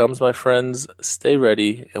pod comes, my friends, stay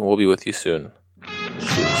ready, and we'll be with you soon.